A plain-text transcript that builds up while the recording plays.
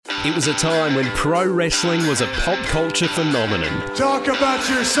It was a time when pro wrestling was a pop culture phenomenon. Talk about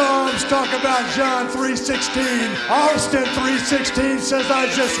your Psalms, talk about John 3:16. Austin 3:16 says I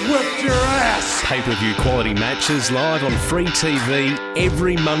just whipped your ass. Pay-per-view quality matches live on free TV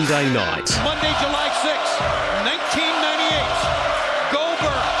every Monday night. Monday, July 6, 1998.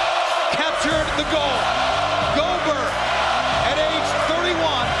 Goldberg captured the gold. Goldberg, at age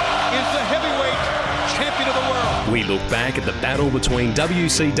 31, is the heavyweight champion of the world. We look back at the battle between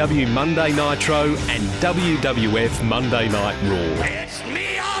WCW Monday Nitro and WWF Monday Night Raw. It's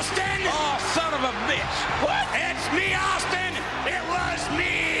me, Austin! Oh, son of a bitch! What? It's me, Austin! It was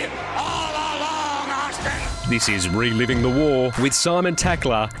me all along, Austin! This is Reliving the War with Simon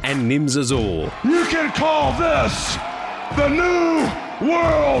Tackler and Nims Azor. You can call this the New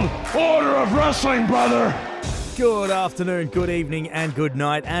World Order of Wrestling, brother. Good afternoon, good evening, and good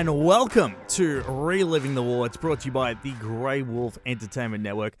night, and welcome to Reliving the War. It's brought to you by the Grey Wolf Entertainment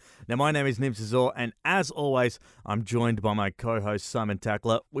Network. Now, my name is Nims Azor, and as always, I'm joined by my co-host, Simon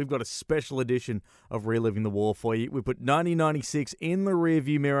Tackler. We've got a special edition of Reliving the War for you. We put 1996 in the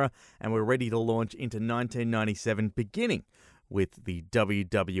rearview mirror, and we're ready to launch into 1997, beginning with the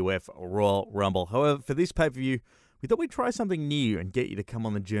WWF Royal Rumble. However, for this pay-per-view, we thought we'd try something new and get you to come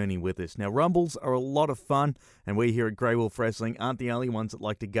on the journey with us. Now, Rumbles are a lot of fun, and we here at Grey Wolf Wrestling aren't the only ones that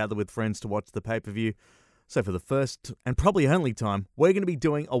like to gather with friends to watch the pay-per-view. So for the first, and probably only time, we're going to be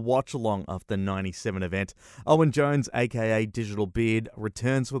doing a watch-along of the 97 event. Owen Jones, a.k.a. Digital Beard,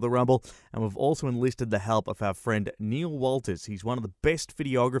 returns for the Rumble, and we've also enlisted the help of our friend Neil Walters. He's one of the best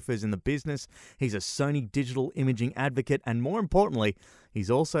videographers in the business. He's a Sony digital imaging advocate, and more importantly, he's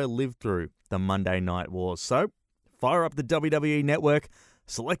also lived through the Monday Night Wars. So, fire up the WWE Network,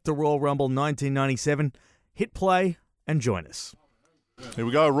 select the Royal Rumble 1997, hit play, and join us. Here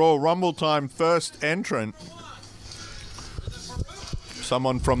we go, Royal Rumble time. First entrant.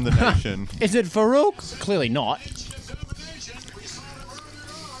 Someone from the nation. Is it Farouk? Clearly not.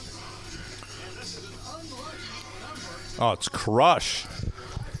 Oh, it's Crush.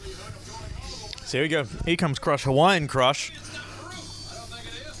 So here we go. Here comes Crush, Hawaiian Crush.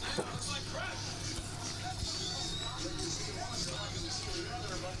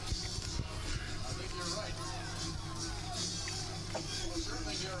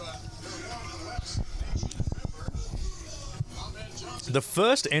 The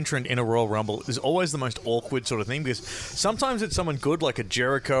first entrant in a Royal Rumble is always the most awkward sort of thing because sometimes it's someone good like a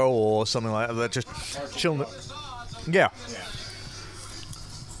Jericho or something like that, just chilling. Yeah.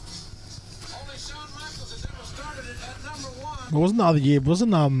 Wasn't the other year?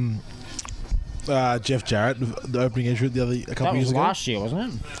 Wasn't Jeff Jarrett the opening entrant a couple That years was ago? last year,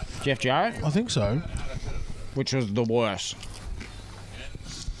 wasn't it? Jeff Jarrett? I think so. Which was the worst.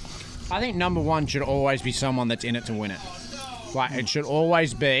 I think number one should always be someone that's in it to win it. Like, it should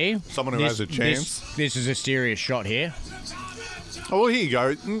always be... Someone who has a chance. This is a serious shot here. Oh, well, here you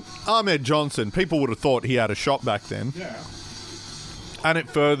go. Ahmed Johnson. People would have thought he had a shot back then. Yeah. And it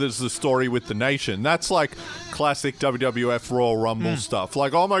furthers the story with the nation. That's like classic WWF Royal Rumble stuff.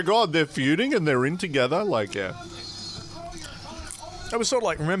 Like, oh my God, they're feuding and they're in together. Like, yeah. It was sort of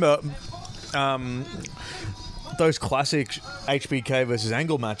like, remember... those classic HBK versus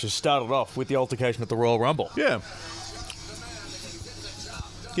Angle matches started off with the altercation at the Royal Rumble. Yeah.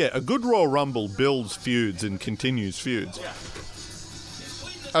 Yeah, a good Royal Rumble builds feuds and continues feuds.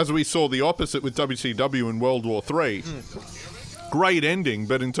 As we saw the opposite with WCW in World War III. Great ending,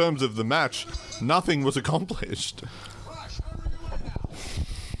 but in terms of the match, nothing was accomplished.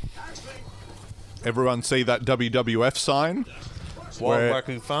 Everyone see that WWF sign? Wild,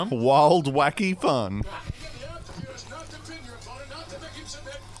 wacky fun. Wild, wacky fun.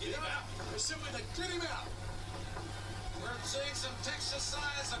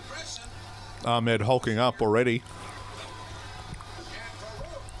 Ahmed hulking up already.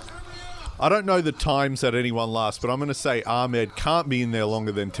 I don't know the times that anyone lasts, but I'm going to say Ahmed can't be in there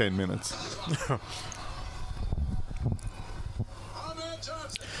longer than 10 minutes.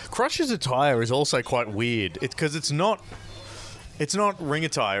 Crush's attire is also quite weird. It's because it's not ring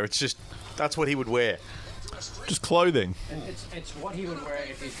attire. It's just that's what he would wear. Just clothing. It's what he would wear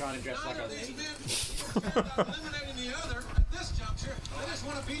if he's trying to dress like a lady.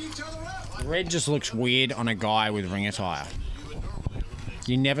 Red just looks weird on a guy with ring attire.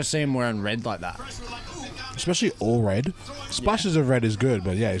 You never see him wearing red like that. Especially all red. Splashes of red is good,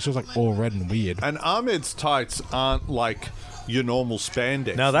 but yeah, it's just like all red and weird. And Ahmed's tights aren't like your normal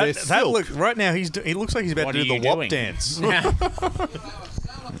spandex. No, They're that silk. look right now. He looks like he's about What to are do the you WAP doing? dance.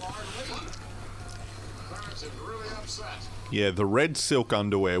 Yeah, the red silk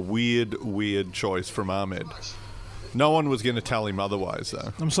underwear. Weird choice from Ahmed. No one was going to tell him otherwise,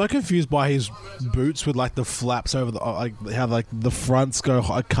 though. I'm so confused by his boots with like the flaps over the how like the fronts go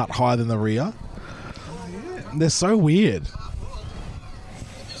cut higher than the rear. They're so weird.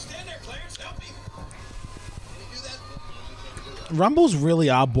 Rumbles really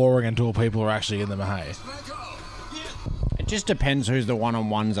are boring until people are actually in them. Hey, It just depends who's the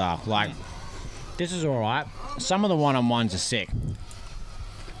one-on-ones are. Like, this is all right. Some of the one-on-ones are sick.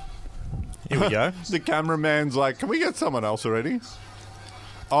 Here we go. The cameraman's like, can we get someone else already?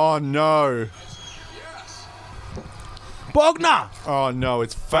 Oh, no. Bogner, Oh, no,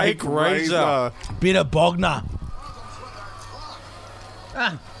 it's fake Razor. Razor. bit of Bogner.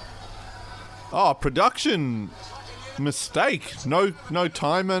 Oh, production mistake. No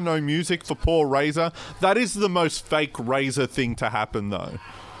timer, no music for poor Razor. That is the most fake Razor thing to happen, though.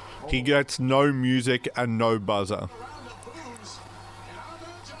 He gets no music and no buzzer.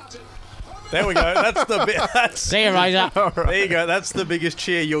 There we go. That's the that's See you, Razor. there you go. That's the biggest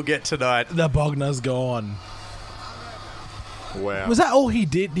cheer you'll get tonight. The Bogner's gone. Wow. Was that all he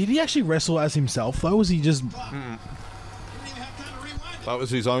did? Did he actually wrestle as himself though? Was he just? That was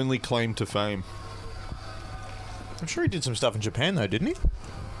his only claim to fame. I'm sure he did some stuff in Japan though, didn't he?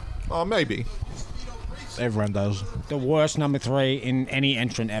 Oh, maybe. Everyone does. The worst number 3 in any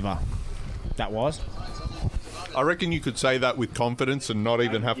entrant ever. That was. I reckon you could say that with confidence and not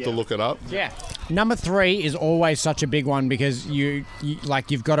even have to look it up. Yeah. Number 3 is always such a big one because you've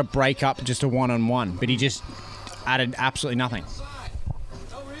got to break up just a one-on-one, but he just added absolutely nothing.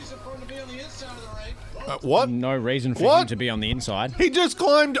 What? No reason for What? him to be on the inside. He just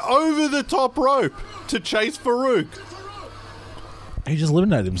climbed over the top rope to chase Farouk. He just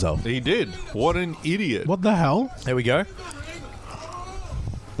eliminated himself. He did. What an idiot. What the hell? There we go.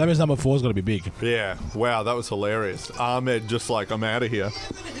 That means number 4's got to be big. Yeah. Wow, that was hilarious. Ahmed just like, I'm out of here.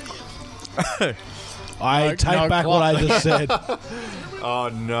 I take back what I just said. Oh,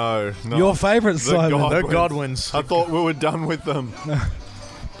 no. Your favourite, Simon. The Godwins. I thought we were done with them.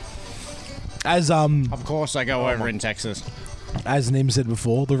 As Of course, I go over in Texas. as Nim said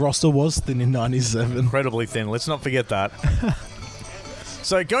before, the roster was thin in '97. Incredibly thin. Let's not forget that.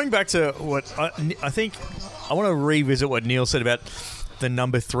 So going back to what I think, I want to revisit what Neil said about the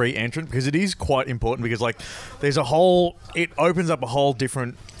number 3 entrant because it is quite important because like there's a whole, it opens up a whole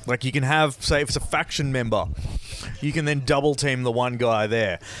different, like you can have, say if it's a faction member, you can then double team the one guy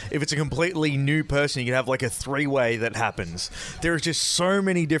there. If it's a completely new person, you can have like a 3-way that happens. There is just so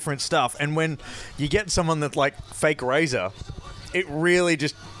many different stuff. And when you get someone that's like fake Razor, it really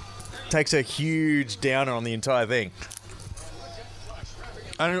just takes a huge downer on the entire thing.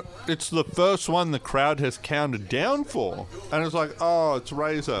 And it's the first one the crowd has counted down for. And it's like, oh, it's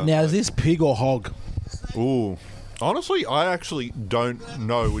Razor. Now, is this pig or hog? Ooh. Honestly, I actually don't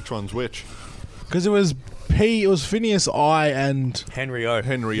know which one's which. Because it was Phineas, I, and Henry O.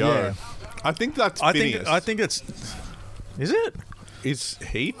 Henry Yeah. O. I think that's I Phineas. think it's. Is it? Is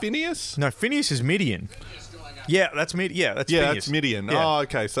he Phineas? No, Phineas is Midian. Yeah, that's Midian. Yeah, that's Yeah, Phineas. that's Midian. Yeah. Oh,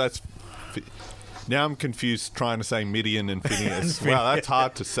 okay, so that's... Now I'm confused trying to say Midian and Phineas. Wow, that's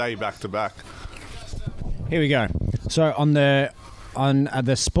hard to say back to back. Here we go. So on the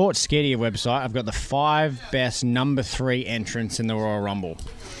Sportskeeda website, I've got the 5 best number 3 entrants in the Royal Rumble.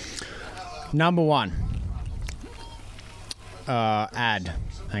 Number 1. Ad.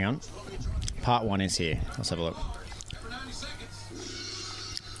 Hang on. Part 1 is here. Let's have a look.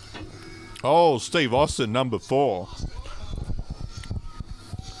 Oh, Steve Austin, number 4.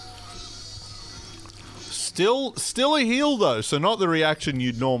 Still a heel, though, so not the reaction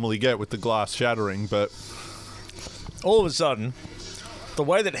you'd normally get with the glass shattering, but... All of a sudden, the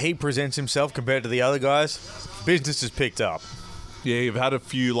way that he presents himself compared to the other guys, business is picked up. Yeah, you've had a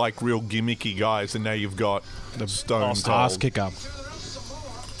few, like, real gimmicky guys, and now you've got the Stone ass Cold. kicker.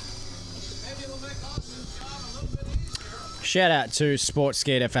 Shout out to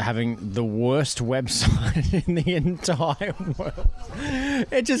Sportskeeda for having the worst website in the entire world.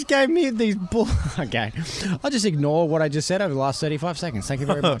 It just gave me these Okay. I'll just ignore what I just said over the last 35 seconds. Thank you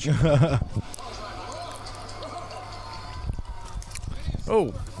very much.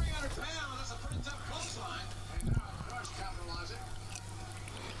 Oh.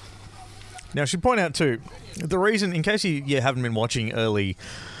 Now, I should point out, too, the reason, in case you haven't been watching early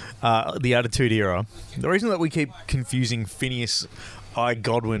the Attitude Era, the reason that we keep confusing Phineas I.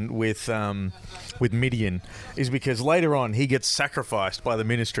 Godwin with Midian is because later on he gets sacrificed by the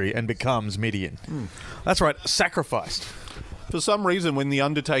Ministry and becomes Midian. That's right, sacrificed. For some reason, when The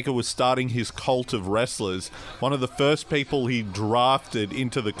Undertaker was starting his cult of wrestlers, one of the first people he drafted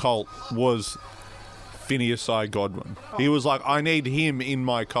into the cult was Phineas I. Godwin. He was like, I need him in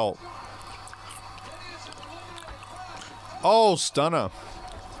my cult. Oh, stunner.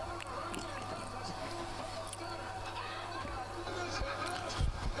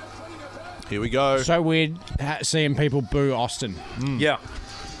 Here we go. So weird seeing people boo Austin. Yeah.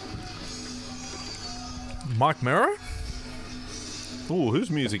 Mike Mero? Ooh, whose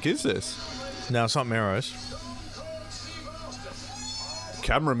music is this? No, it's not Mero's.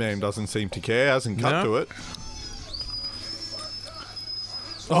 Cameraman doesn't seem to care. Hasn't cut No. to it.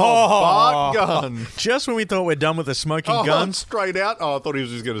 Bart Gunn. Just when we thought we're done with the smoking Oh, guns. straight out. Oh, I thought he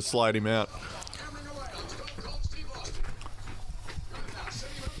was just going to slide him out.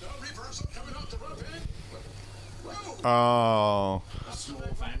 Oh.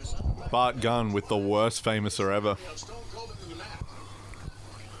 Bart Gunn with the worst famouser ever.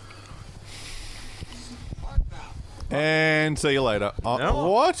 And see you later. No.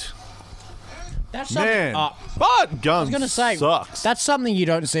 What? That's Man. something. Bart Gunn I was going to say, sucks. that's something you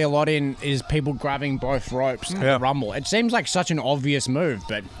don't see a lot in is people grabbing both ropes at Yeah. the Rumble. It seems like such an obvious move,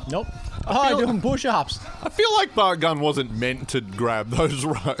 but nope. Oh, doing push-ups. I feel like Bart Gunn wasn't meant to grab those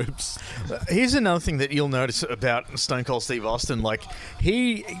ropes. Here's another thing that you'll notice about Stone Cold Steve Austin. Like,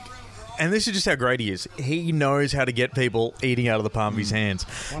 and this is just how great he is. He knows how to get people eating out of the palm of his hands.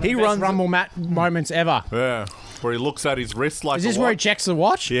 He Best runs Rumble moments ever. Yeah. Where he looks at his wrist like Is this a where he watch. checks the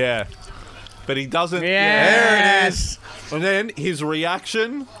watch? Yeah. But he doesn't. There it is. And then his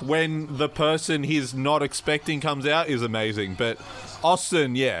reaction when the person he's not expecting comes out is amazing. But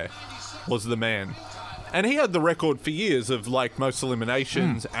Austin, was the man. And he had the record for years of, like, most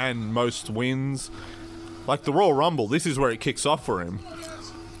eliminations and most wins. Like the Royal Rumble, this is where it kicks off for him.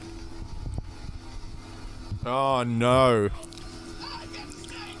 Oh, no.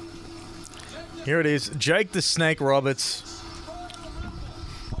 Here it is. Jake the Snake Roberts.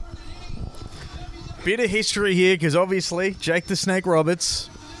 Bit of history here, because obviously Jake the Snake Roberts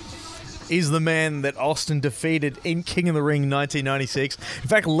is the man that Austin defeated in King of the Ring 1996. In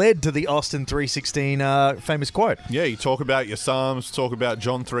fact, led to the Austin 316 famous quote. Yeah, you talk about your Psalms, talk about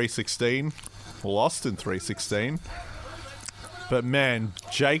John 3:16, well, Austin 3:16. But man,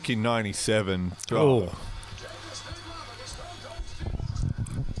 Jake in 97. Oh.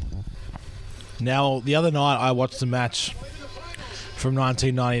 Now, the other night I watched a match from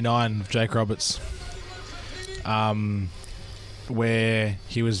 1999 of Jake Roberts, where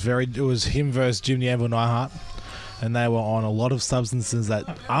it was him versus Jim the Anvil Neidhart, and they were on a lot of substances that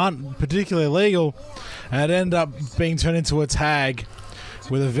aren't particularly legal, and it ended up being turned into a tag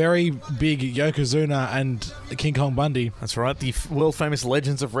with a very big Yokozuna and King Kong Bundy. That's right, the world famous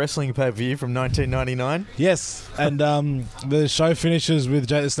Legends of Wrestling pay-per-view from 1999. Yes, and the show finishes with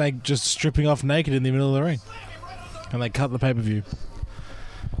Jake the Snake just stripping off naked in the middle of the ring, and they cut the pay-per-view.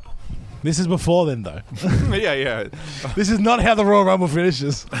 This is before then, though. Yeah. This is not how the Royal Rumble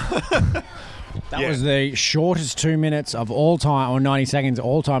finishes. That was the shortest 2 minutes of all time, or 90 seconds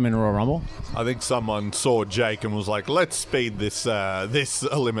all time in Royal Rumble. I think someone saw Jake and was like, let's speed this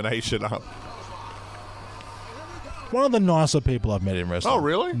elimination up. One of the nicer people I've met in wrestling. Oh,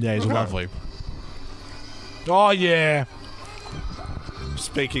 really? Yeah, he's Okay. lovely. Oh, yeah.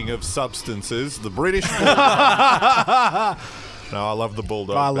 Speaking of substances, the British Bulldog. No, I love the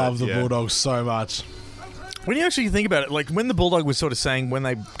Bulldog. I love the yeah. Bulldog so much. When you actually think about it, like when the Bulldog was sort of saying, when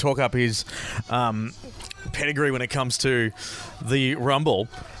they talk up his pedigree when it comes to the Rumble,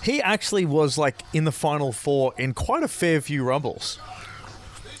 he actually was like in the Final Four in quite a fair few Rumbles.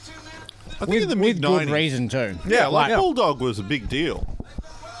 I think in the With mid-90s. good reason, too. Yeah, like yeah. Bulldog was a big deal.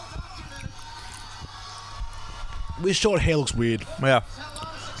 With short hair looks weird. Yeah.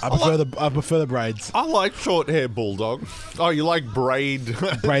 I prefer the braids. I like short hair Bulldog. Oh, you like braid?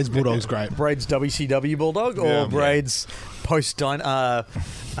 Braids Bulldog's great. Braid's WCW Bulldog or Yeah. Braid's British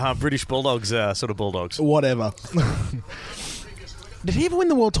Bulldogs sort of Bulldogs? Whatever. Did he ever win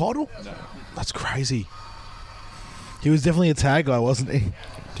the world title? No. That's crazy. He was definitely a tag guy, wasn't he?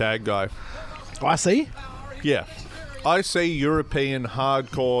 Tag guy. I see. Yeah. I say European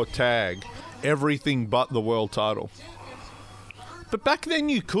hardcore tag. Everything but the world title. But back then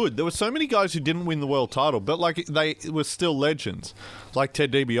you could. There were so many guys who didn't win the world title, but like they were still legends. Like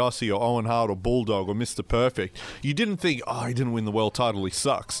Ted DiBiase or Owen Hart or Bulldog or Mr. Perfect. You didn't think, oh, he didn't win the world title, he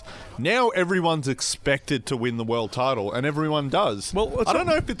sucks. Now everyone's expected to win the world title, and everyone does. Well, I don't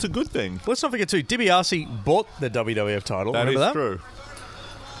know if it's a good thing. Let's not forget too, DiBiase bought the WWF title. That Remember is that? true.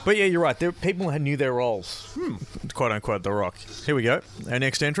 But yeah, you're right. People knew their roles. Quote unquote, The Rock. Here we go. Our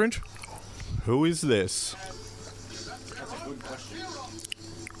next entrant. Who is this?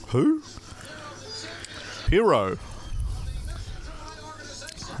 Who? Hero.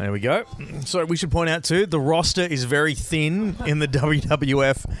 There we go. So we should point out too, the roster is very thin in the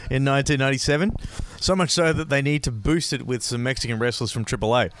WWF in 1997. So much so that they need to boost it with some Mexican wrestlers from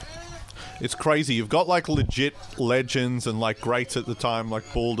AAA. It's crazy. You've got like legit legends and like greats at the time,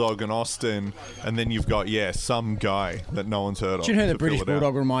 like Bulldog and Austin, and then you've got some guy that no one's heard of. Do you know who the to British fill it out.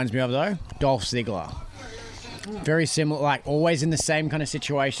 Bulldog reminds me of though? Dolph Ziggler. Very similar, like always in the same kind of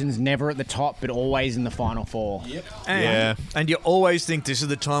situations, never at the top, but always in the final four. Yep. And you always think this is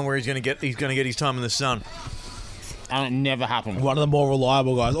the time where he's going to get his time in the sun. And it never happened. One of the more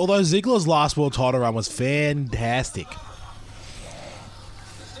reliable guys. Although Ziggler's last world title run was fantastic.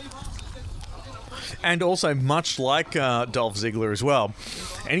 And also, much like Dolph Ziggler as well,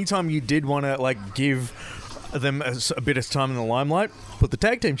 anytime you did want to like give them a bit of time in the limelight, put the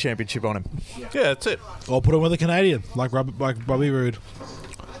tag team championship on him. Yeah, that's it. Or put him with a Canadian, like Bobby Roode.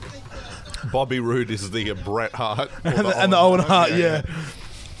 Bobby Roode is the Bret Hart. And the Owen Hart, yeah.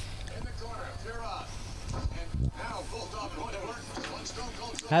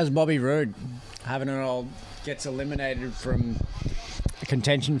 How's Bobby Roode having it all? Gets eliminated from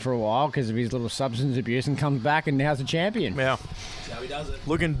contention for a while because of his little substance abuse and comes back and now's the champion. Yeah. That's how he does it.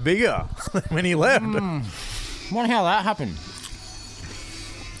 Looking bigger than when he left. Wonder how that happened.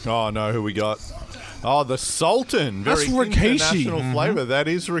 Oh, no, who we got? Oh, the Sultan. Very That's Rikishi. international flavour. That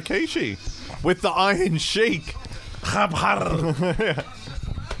is Rikishi. With the Iron Sheik.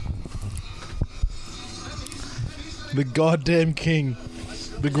 The goddamn king.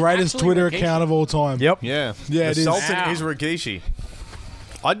 The greatest Actually, Twitter Rikishi. account of all time. Yep. Yeah. Yeah, it The is. Sultan Wow. is Rikishi.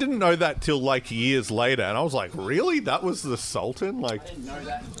 I didn't know that till like years later, and I was like, "Really? That was the Sultan?" Like,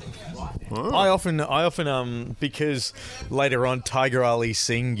 I often because later on Tiger Ali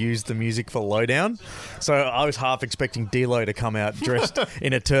Singh used the music for Lowdown, so I was half expecting D-Lo to come out dressed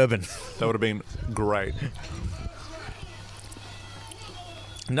in a turban. that would have been great.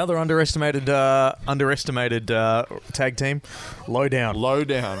 Another underestimated tag team, Lowdown.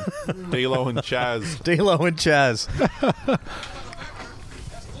 Lowdown, D'Lo and Chaz. D-Lo and Chaz.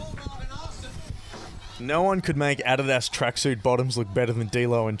 No one could make Adidas tracksuit bottoms look better than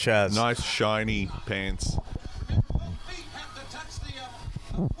D-Lo and Chaz. Nice shiny pants.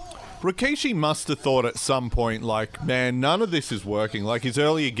 Rikishi must have thought at some point, like, man, none of this is working. Like, his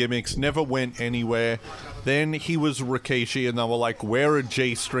earlier gimmicks never went anywhere. Then he was Rikishi, and they were like, wear a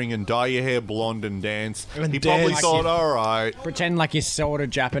G-string and dye your hair blonde and dance. And he probably dance. thought, all right. Pretend like you're sort of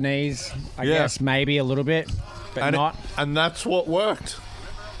Japanese, I Yeah. guess, maybe a little bit, but not. And that's what worked.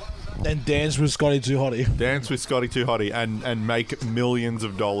 And dance with Scotty Too Hottie. Dance with Scotty Too Hottie and make millions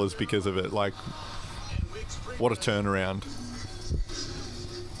of dollars because of it. Like, what a turnaround.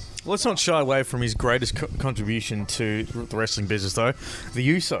 Let's not shy away from his greatest contribution to the wrestling business, though. The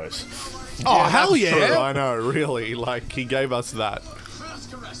Usos. Oh, hell That's yeah. true, I know, really. Like, he gave us that.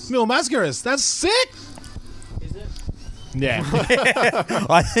 Mil Mascaras. That's sick. Yeah.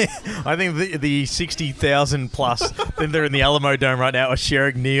 I think the 60,000 plus that they're in the Alamo Dome right now are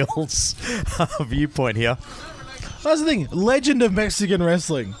sharing Neil's viewpoint here. That's the thing. Legend of Mexican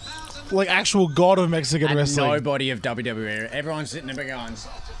wrestling. Like actual god of Mexican And wrestling. nobody of WWE. Everyone's sitting there going,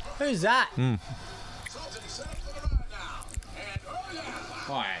 who's that?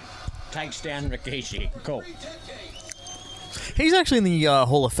 Fine. Takes down Rikishi. Cool. He's actually in the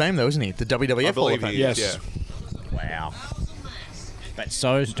Hall of Fame, though, isn't he? The WWF I Hall of believe Fame. he is, Yes. Wow. But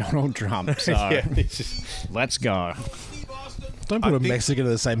so's Donald Trump, so Yeah, it's just- let's go. Don't put I a think- Mexican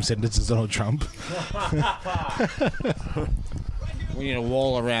in the same sentence as Donald Trump. We need a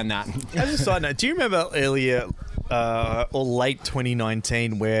wall around that. As a side note, do you remember earlier or late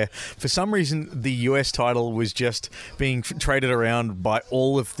 2019 where for some reason the US title was just being traded around by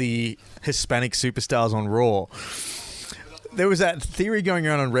all of the Hispanic superstars on Raw? There was that theory going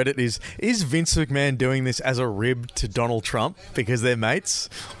around on Reddit is Vince McMahon doing this as a rib to Donald Trump because they're mates?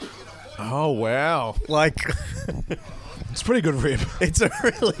 Oh, wow. Like, It's a pretty good rib. it's a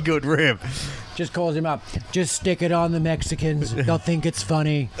really good rib. Just calls him up. Just stick it on the Mexicans. They'll think it's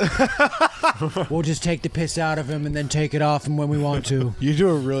funny. We'll just take the piss out of him and then take it off him when we want to. You do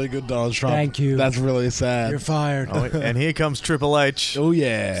a really good Donald Trump. Thank you. That's really sad. You're fired. Oh, and here comes Triple H. Oh,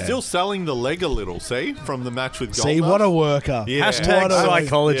 yeah. Still selling the leg a little, see? From the match with Goldust. See, what a worker. Yeah. Hashtag What a-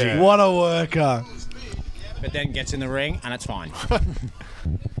 psychology. Yeah. What a worker. But then gets in the ring and it's fine.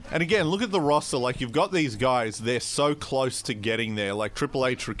 And again, look at the roster. Like, you've got these guys, they're so close to getting there. Like Triple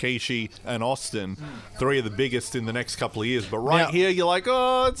H, Rikishi, and Austin, three of the biggest in the next couple of years. But right Now- here, you're like,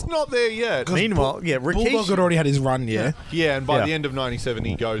 oh, it's not there yet. Meanwhile, yeah, Bulldog had Rikishi. already had his run, yeah. Yeah, and by Yeah. the end of 97,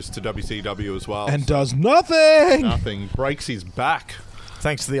 he goes to WCW as well. And does nothing. nothing. Breaks his back.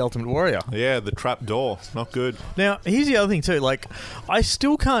 Thanks to the Ultimate Warrior. Yeah, the trap door. Not good. Now, here's the other thing, too. Like, I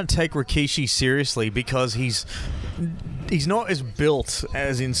still can't take Rikishi seriously because he's he's not as built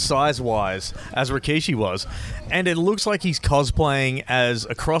as in size-wise as Rikishi was, and it looks like he's cosplaying as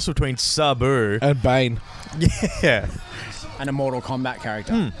a cross between Sabu. And Bane. Yeah. And a Mortal Kombat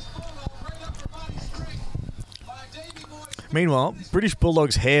character. Meanwhile, British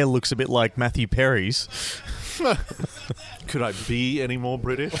Bulldog's hair looks a bit like Matthew Perry's. Could I be any more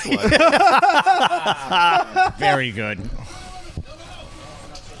British? Like, Very good.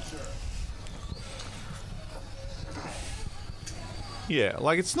 yeah,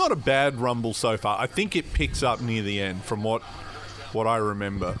 like it's not a bad Rumble so far. I think it picks up near the end from what I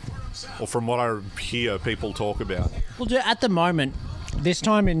remember, or from what I hear people talk about. Well, at the moment, this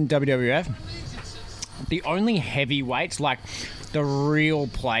time in WWF, the only heavyweights, like the real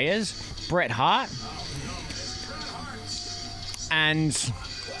players, Bret Hart and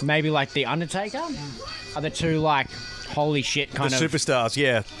maybe like The Undertaker, are the two like holy shit kind The of superstars,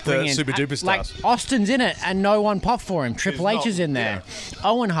 yeah. The bring in. super duper stars. Like Austin's in it and no one popped for him. Triple H is in there.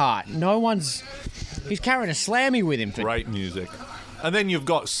 Owen Hart, he's carrying a slammy with him. Great music. And then you've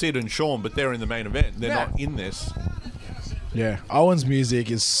got Sid and Shawn, but they're in the main event. They're not in this. Yeah, Owen's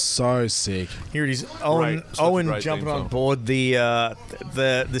music is so sick. Here it is. Owen great jumping theme on song. board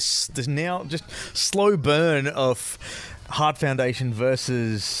this now just slow burn of Hart Foundation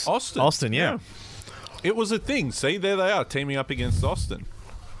versus Austin. yeah. It was a thing. See, there they are, teaming up against Austin.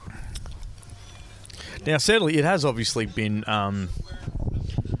 Now, sadly, it has obviously been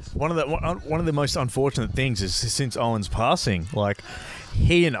one of the most unfortunate things is since Owen's passing, like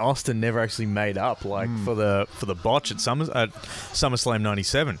he and Austin never actually made up, like for the botch at SummerSlam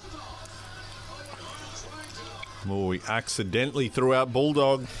 '97. Oh, we accidentally threw out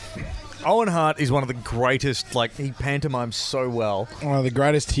Bulldog. Owen Hart is one of the greatest. Like he pantomimes so well. One of the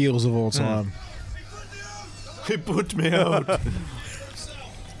greatest heels of all time. He put me out.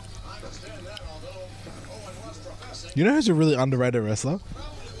 You know who's a really underrated wrestler?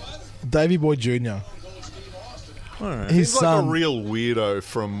 Davey Boy Jr. His He's like son. a real weirdo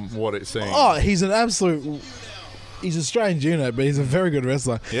from what it seems. Oh, he's an absolute. He's a strange unit, but he's a very good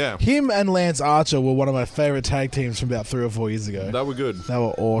wrestler. Yeah. Him and Lance Archer were one of my favorite tag teams from about 3 or 4 years ago. They were good. They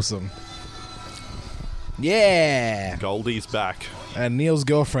were awesome. Yeah. Goldie's back. And Neil's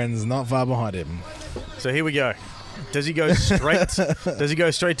girlfriend's not far behind him. So here we go. Does he go straight? Does he go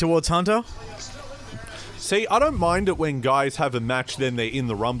straight towards Hunter? See, I don't mind it when guys have a match, then they're in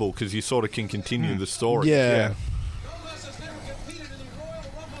the Rumble, because you sort of can continue the story. Yeah.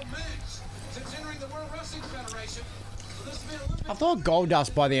 I thought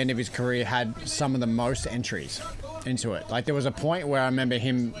Goldust by the end of his career had some of the most entries into it. Like there was a point where I remember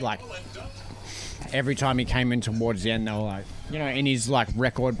him like every time he came in towards the end, they were like, you know, in his like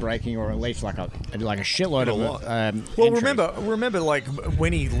record breaking or at least like a shitload of Well, entries. remember, like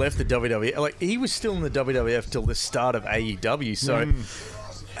when he left the WWE, like he was still in the WWF till the start of AEW. So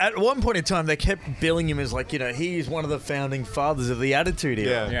at one point in time, they kept billing him as like, you know, he's one of the founding fathers of the Attitude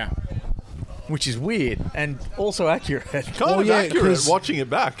Era. Yeah. Which is weird and also accurate. Kind of yeah, accurate 'cause- watching it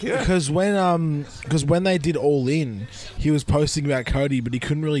back, yeah. Because when they did All In, he was posting about Cody, but he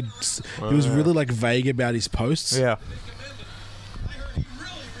couldn't really. He was really like vague about his posts. Yeah.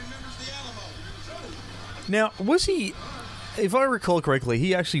 Now, was he, if I recall correctly,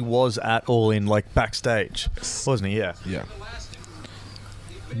 he actually was at All In, like backstage, wasn't he? Yeah. Yeah.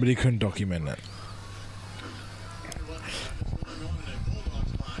 But he couldn't document it.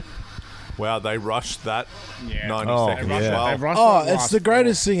 Wow, they rushed that 90 Oh, seconds yeah. as well. Rushed Oh, that it's last the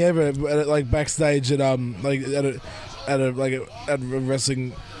greatest four. thing ever. Like backstage at a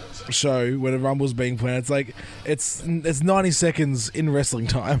wrestling show when a Rumble's being planned. It's like it's 90 seconds in wrestling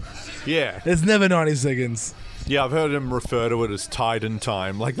time. Yeah. It's never 90 seconds. Yeah, I've heard them refer to it as Titan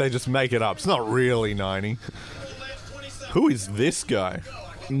time. Like, they just make it up. It's not really 90. Who is this guy?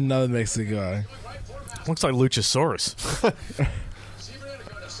 Another Mexican guy. Looks like Luchasaurus.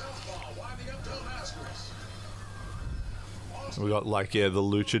 We got, like, the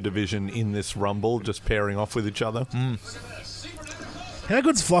Lucha division in this Rumble just pairing off with each other. How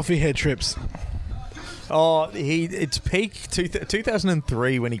good's Fluffy Hair Trips? Oh, it's peak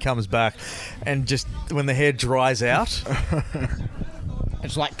 2003 when he comes back, and just when the hair dries out.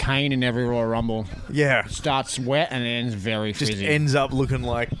 It's like Kane in every Royal Rumble. Yeah. Starts wet and ends very Just frizzy. ends up looking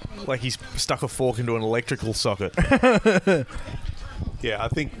like he's stuck a fork into an electrical socket. Yeah, I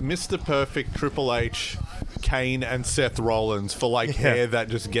think Mr. Perfect, Triple H, Kane, and Seth Rollins for, like, hair that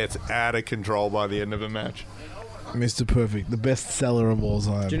just gets out of control by the end of a match. Mr. Perfect, the best seller of all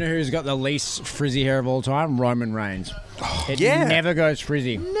time. Do you know who's got the least frizzy hair of all time? Roman Reigns. It yeah. never goes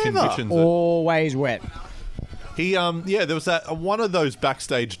frizzy. Conditions it. Always wet. He, there was that one of those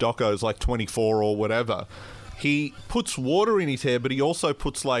backstage docos, like 24 or whatever. he puts water in his hair, but he also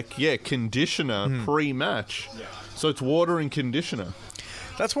puts conditioner pre-match. Yeah. So it's water and conditioner.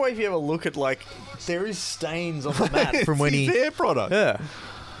 That's why if you ever look at there is stains on the mat from when his he hair product. Yeah.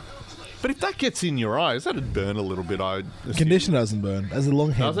 But if that gets in your eyes, that'd burn a little bit. Conditioner doesn't burn, as a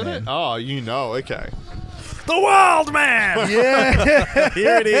long hair. Doesn't man. it? Oh, okay. The Wild Man! Yeah.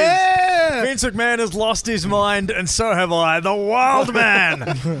 Here it is. Vince McMahon has lost his mind, and so have I. The Wild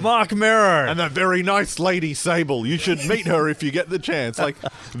Man, Mark Mero. And that very nice lady, Sable. You should meet her if you get the chance.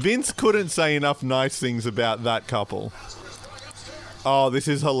 Vince couldn't say enough nice things about that couple. Oh, this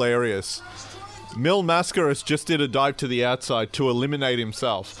is hilarious. Mil Mascaras just did a dive to the outside to eliminate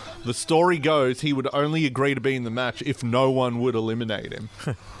himself. The story goes he would only agree to be in the match if no one would eliminate him.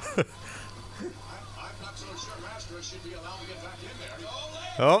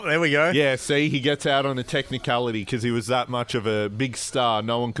 Oh, there we go. Yeah, see, he gets out on a technicality because he was that much of a big star.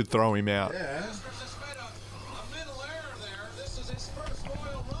 No one could throw him out. Yeah.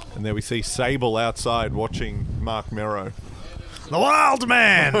 And there we see Sable outside watching Mark Mero. The Wild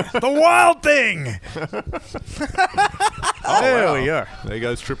Man! The Wild Thing! There we go. There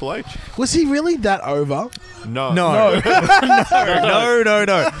goes Triple H. Was he really that over? No. No.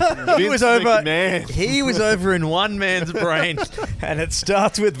 He was over. McMahon. He was over in one man's brain, and it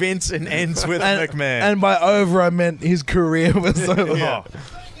starts with Vince and ends with McMahon. And by over, I meant his career was over. Yeah.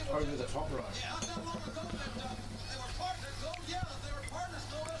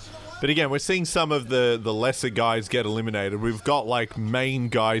 But again, we're seeing some of the lesser guys get eliminated. We've got main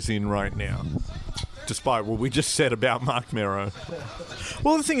guys in right now, despite what we just said about Mark Mero.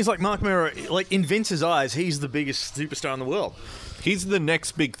 Well, the thing is, Mark Mero, in Vince's eyes, he's the biggest superstar in the world. He's the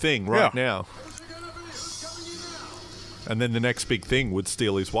next big thing right now. And then the next big thing would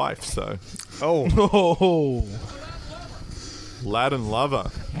steal his wife, so. Oh. Lad and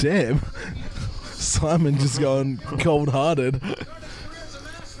lover. Damn. Simon just going cold-hearted.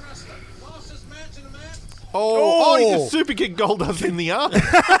 Oh, he just super kicked Goldust in the arm.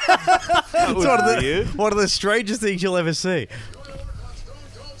 That was weird. One of the strangest things you'll ever see.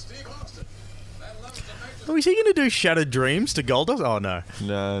 Oh, is he going to do Shattered Dreams to Goldust? Oh, no.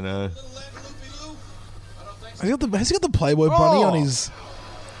 No. Has he got the Playboy bunny on his...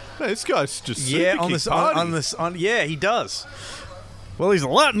 No, this guy's just super yeah, he does. Well, he's a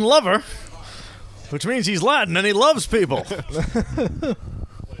Latin lover, which means he's Latin and he loves people.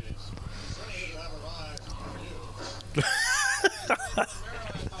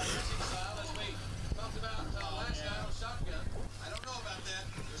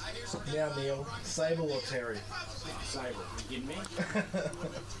 Now, Neil, Sable or Terry? Sable, you kidding me?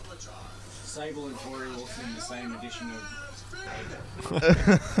 Sable and Tori Wilson in the same edition of...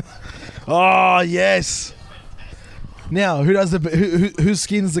 Oh, yes. Now, who does who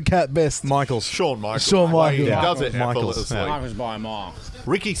skins the cat best? Shawn Michaels. He does it Michaels. effortlessly. Michaels by a mile.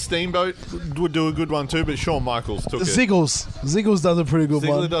 Ricky Steamboat would do a good one too, but Shawn Michaels took it. Ziggles does a pretty good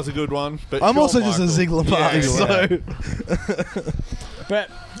one. Ziggler does a good one, but I'm Shawn also just a Michaels. Ziggler party, so... But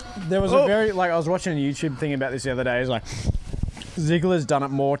there was a very, I was watching a YouTube thing about this the other day. It's Ziggler's done it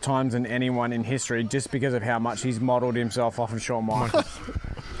more times than anyone in history just because of how much he's modelled himself off of Shawn Michaels.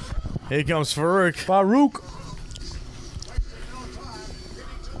 Here comes Farouk.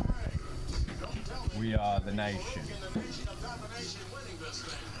 We are the nation.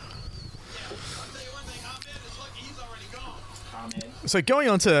 So going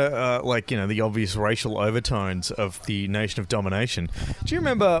on to, the obvious racial overtones of the Nation of Domination, do you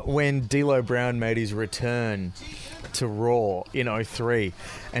remember when D'Lo Brown made his return to Raw in 2003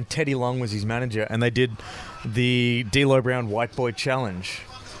 and Teddy Long was his manager and they did the D'Lo Brown White Boy Challenge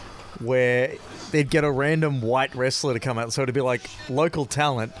where they'd get a random white wrestler to come out, so it'd be local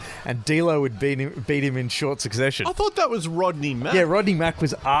talent, and D'Lo would beat him in short succession. I thought that was Rodney Mack. Yeah, Rodney Mack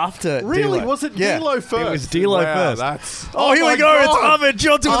was after Really? D'Lo. Was it D'Lo first? It was D'Lo first. That's... Oh, here we go. God. It's Ahmed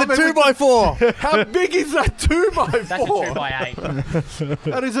Johnson with a 2x4. How big is that 2x4? That's a 2x8.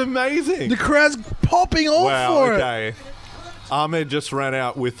 That is amazing. The crowd's popping off for it. Ahmed just ran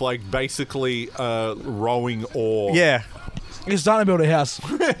out with basically rowing oar. Yeah. He's starting to build a house.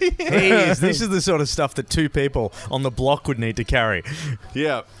 This is the sort of stuff that two people on the block would need to carry.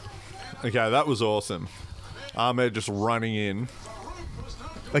 Yeah. Okay, that was awesome. Ahmed just running in.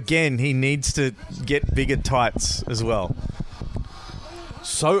 Again, he needs to get bigger tights as well.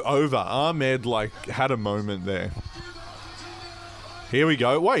 So over. Ahmed had a moment there. Here we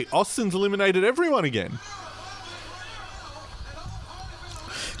go. Wait, Austin's eliminated everyone again.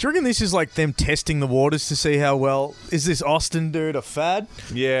 Do you reckon this is them testing the waters to see how well... Is this Austin dude a fad?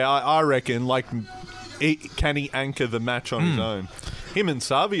 Yeah, I reckon. Can he anchor the match on his own? Him and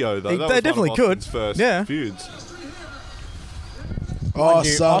Savio, though. They That was definitely one of could. Austin's first Yeah. feuds. Oh, Mind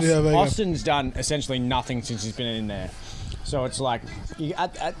you, Savio Vega. Austin's done essentially nothing since he's been in there. So it's like, you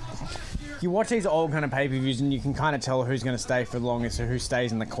watch these old kind of pay-per-views and you can kind of tell who's going to stay for the longest or who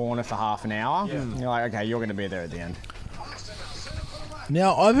stays in the corner for half an hour. Yeah. You're like, okay, you're going to be there at the end.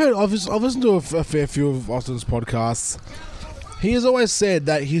 Now, I've listened to a fair few of Austin's podcasts. He has always said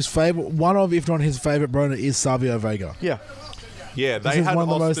that his favorite, one of, if not his favorite Broner, is Savio Vega. Yeah. Yeah, This they is had one of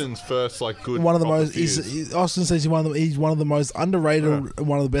the most- Austin's first good One of the proper most. feuds. Austin says he's one of the most underrated,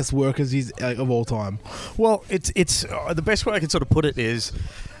 one of the best workers of all time. Well, it's the best way I can sort of put it is,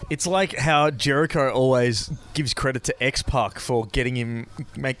 it's like how Jericho always gives credit to X-Pac for getting him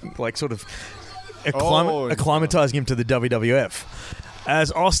acclimatizing him to the WWF.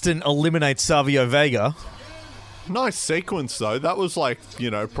 As Austin eliminates Savio Vega. Nice sequence, though. That was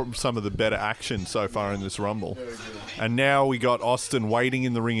some of the better action so far in this Rumble. And now we got Austin waiting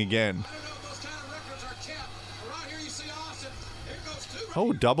in the ring again.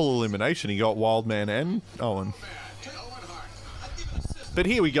 Oh, double elimination. He got Wildman and Owen. But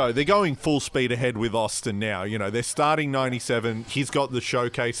here we go. They're going full speed ahead with Austin now. They're starting 97. He's got the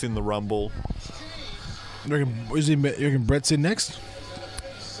showcase in the Rumble. You reckon Brett's in next?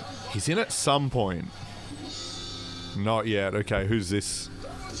 He's in at some point. Not yet. Okay, who's this?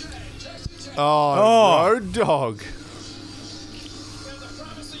 Oh, Road Dogg.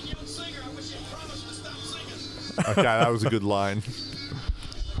 Okay, that was a good line.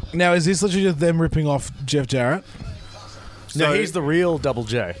 Now, is this literally just them ripping off Jeff Jarrett? No, he's the real Double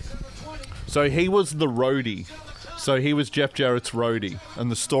J. So he was the roadie. So he was Jeff Jarrett's roadie. And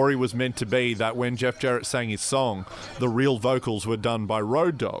the story was meant to be that when Jeff Jarrett sang his song, the real vocals were done by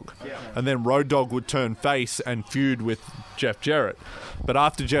Road Dogg. And then Road Dogg would turn face and feud with Jeff Jarrett. But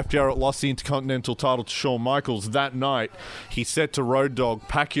after Jeff Jarrett lost the Intercontinental title to Shawn Michaels that night, he said to Road Dogg,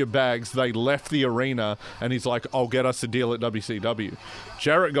 pack your bags. They left the arena, and he's like, I'll get us a deal at WCW.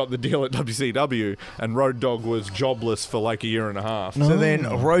 Jarrett got the deal at WCW, and Road Dogg was jobless for like a year and a half. So then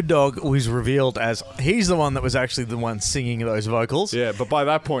Road Dogg was revealed as he's the one that was actually the one singing those vocals. Yeah, but by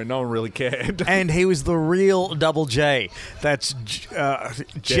that point, no one really cared. And he was the real Double J. That's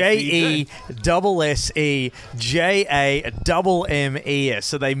JESSEJAMMES.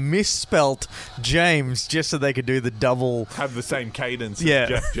 So they misspelt James just so they could do the double. Have the same cadence Yeah. as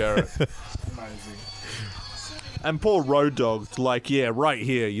Jeff Jarrett. And poor Road Dogg, right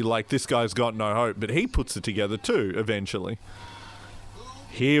here, you're like, this guy's got no hope. But he puts it together too, eventually.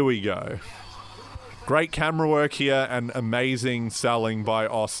 Here we go. Great camera work here and amazing selling by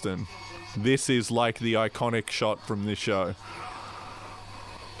Austin. This is like the iconic shot from this show.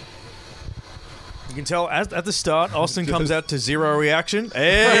 You can tell at the start, Austin comes out to zero reaction.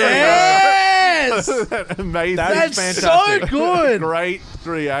 Yes! Amazing. That's fantastic. so good. Great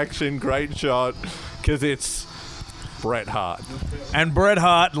reaction, great shot, because it's Bret Hart. And Bret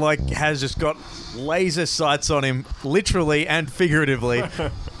Hart has just got laser sights on him, literally and figuratively.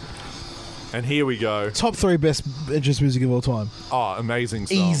 And here we go. Top 3 best entrance music of all time. Oh, amazing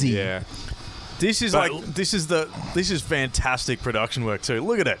song. Easy. Yeah. This is fantastic production work too.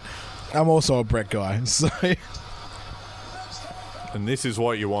 Look at it. I'm also a Bret guy, so... And this is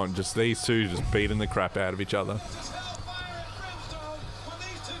what you want, just these two just beating the crap out of each other.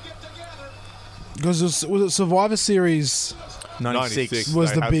 Because was it Survivor Series 96.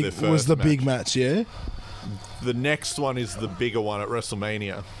 was They the had big their first big match, yeah? The next one is the bigger one at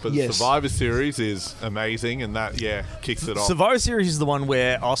WrestleMania. But Yes. the Survivor Series is amazing, and that, kicks it off. Survivor Series is the one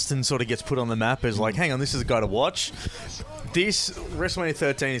where Austin sort of gets put on the map as hang on, this is a guy to watch. This WrestleMania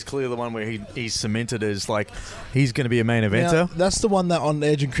 13 is clearly the one where he's cemented as he's going to be a main eventer. Now, that's the one that on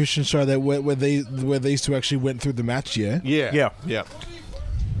Edge and Christian show that where these two actually went through the match, yeah? Yeah.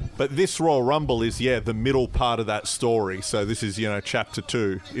 But this Royal Rumble is, the middle part of that story. So this is, chapter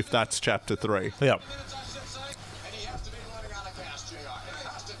 2, if that's chapter 3. Yeah.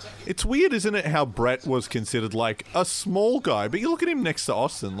 It's weird, isn't it, how Bret was considered a small guy, but you look at him next to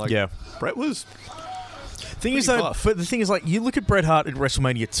Austin, Bret was... Thing is, though, but the thing is, you look at Bret Hart at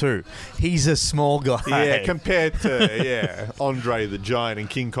WrestleMania 2. He's a small guy. Yeah, compared to, Andre the Giant and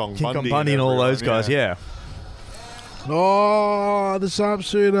King Kong Bundy. and all those guys, yeah. Oh, the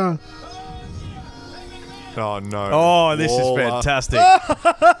sharpshooter. Oh, no. Oh, this is Lawler. fantastic.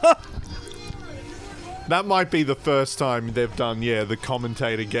 That might be the first time they've done, the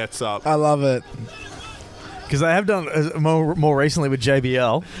commentator gets up. I love it. Because they have done more recently with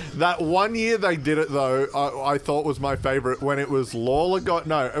JBL. That one year they did it, though, I thought was my favorite when it was Lawler got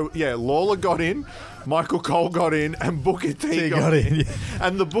in, Michael Cole got in and Booker T He got got in. in, yeah.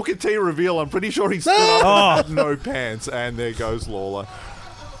 And the Booker T reveal, I'm pretty sure he stood up and had no pants. And there goes Lawler.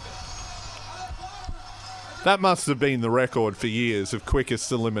 That must have been the record for years of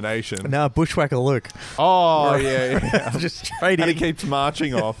quickest elimination. No, Bushwhacker Luke. Oh, yeah. Just straight And he in. keeps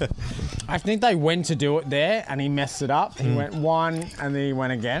marching off. I think they went to do it there, and he messed it up. He went one, and then he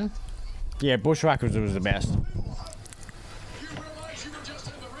went again. Yeah, Bushwhackers was the best.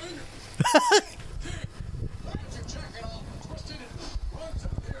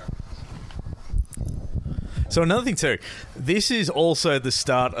 So another thing too, this is also the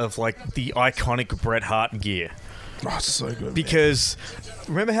start of like the iconic Bret Hart gear. Oh, it's so good. Because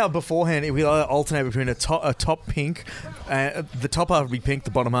remember how beforehand it would alternate between a top pink, the top half would be pink,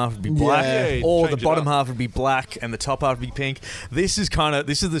 the bottom half would be black, Yeah, or the change it bottom up. half would be black and the top half would be pink. This is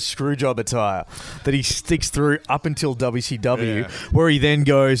the screw job attire that he sticks through up until WCW, Yeah. where he then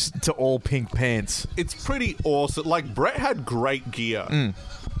goes to all pink pants. It's pretty awesome. Like, Bret had great gear.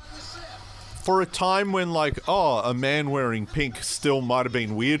 For a time when, like, a man wearing pink still might have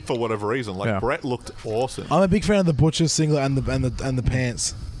been weird for whatever reason. Like, Yeah. Bret looked awesome. I'm a big fan of the Butcher singlet and the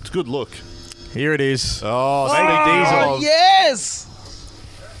pants. It's a good look. Here it is. Oh, Diesel. Yes.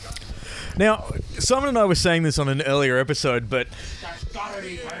 Now, Simon and I were saying this on an earlier episode, but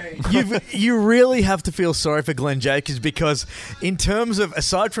you really have to feel sorry for Glenn Jacobs because in terms of,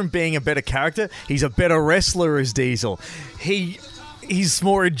 aside from being a better character, he's a better wrestler as Diesel. He's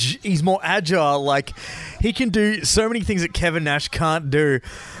more agile. Like, he can do so many things that Kevin Nash can't do.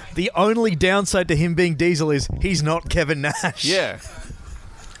 The only downside to him being Diesel is he's not Kevin Nash. Yeah.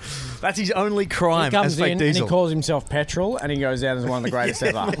 That's his only He crime comes as fake in Diesel. and he calls himself Petrol, and he goes down as one of the greatest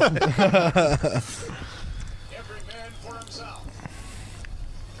ever. Every man for himself.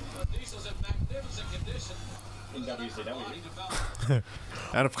 Diesel's in magnificent condition. In WCW.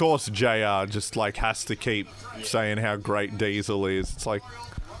 And, of course, JR just, like, has to keep saying how great Diesel is. It's like,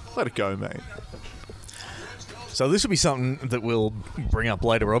 let it go, mate. So this will be something that we'll bring up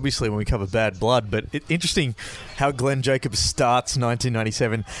later, obviously, when we cover Bad Blood. But interesting how Glenn Jacobs starts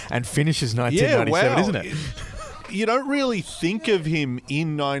 1997 and finishes 1997, isn't it? You don't really think of him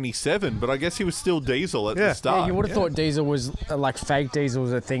in 97, but I guess he was still Diesel at the start. Yeah, you would have thought Diesel was, like, fake Diesel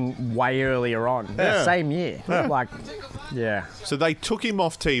was a thing way earlier on. Yeah. Same year. Yeah. Like, yeah. So they took him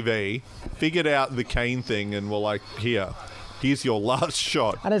off TV, figured out the Kane thing, and were like, here's your last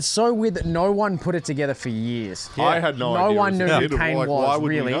shot. And it's so weird that no one put it together for years. I had no idea. No one knew as a who kid. Kane Like, was, why would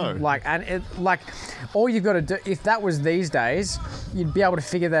we really. know? Like, and it, like, all you've got to do, if that was these days, you'd be able to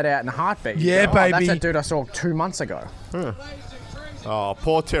figure that out in a heartbeat. You'd Yeah, go, that's baby. that dude I saw 2 months ago. Oh,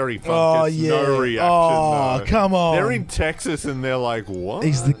 poor Terry Funk Oh, gets yeah. no reaction. Oh, no. come on. They're in Texas and they're like, what?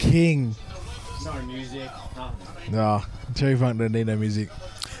 He's the king. No music, nothing. No, Terry Funk don't need no music.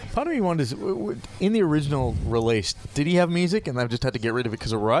 Part of me wonders, in the original release, did he have music and they've just had to get rid of it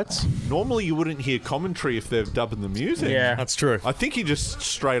because of rights? Normally you wouldn't hear commentary if they're dubbing the music. Yeah. That's true. I think he just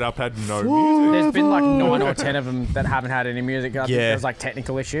straight up had no music. There's been like 9 or 10 of them that haven't had any music. I think Yeah. there's like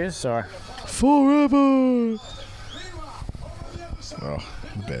technical issues, so. Forever. Oh,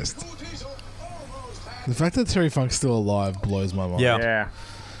 the best. The fact that Terry Funk's still alive blows my mind. Yeah. Yeah.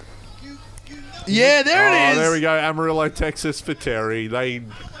 Yeah, there it is. There we go. Amarillo, Texas for Terry.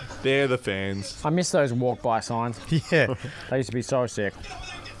 They're the fans. I miss those walk-by signs. Yeah. They used to be so sick.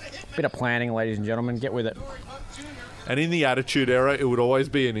 Bit of planning, ladies and gentlemen. Get with it. And in the Attitude Era, it would always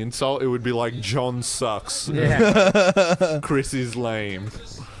be an insult. It would be like, John sucks. Yeah. Chris is lame.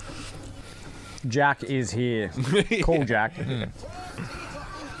 Jack is here. Cool Jack.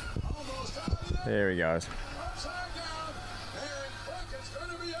 There he goes.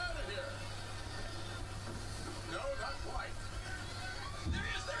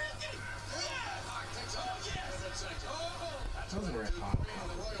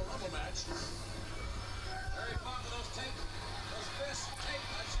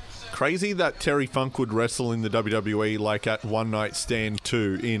 Crazy that Terry Funk would wrestle in the WWE like at One Night Stand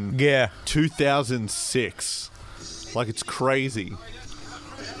 2 in 2006. Like, it's crazy.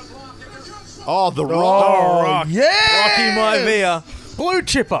 Oh, The Rock. Yeah. Rocky Maivia. Blue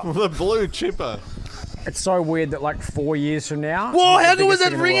Chipper. The Blue Chipper. It's so weird that like 4 years from now. Whoa, he's how the good was biggest that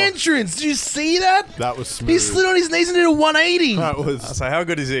thing in the ring world. entrance? Did you see that? That was smooth. He slid on his knees and did a 180. That was So how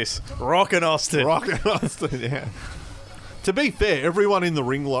good is this? Rock and Austin. Rock and Austin, yeah. To be fair, everyone in the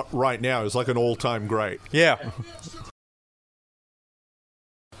ring right now is like an all-time great. Yeah.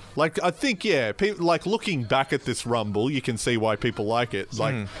 Like, I think, yeah, like looking back at this Rumble, you can see why people like it.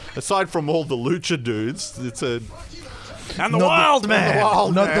 Like, aside from all the lucha dudes, it's a... And the Wild Man. The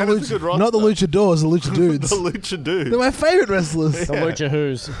Wild Not Man. the It's a good lucha, not the roster. luchadors, the lucha dudes. The lucha dudes. They're my favorite wrestlers. The Lucha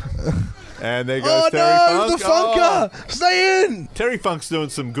Who's. And there goes Terry Funk. The Funker! Stay in! Terry Funk's doing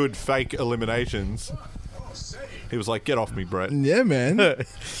some good fake eliminations. He was like, get off me, Brett. Yeah, man.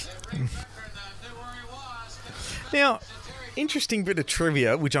 Now, interesting bit of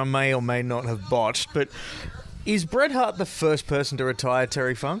trivia, which I may or may not have botched, but is Bret Hart the first person to retire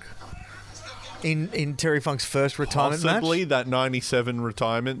Terry Funk? In Terry Funk's first retirement match? Possibly that 97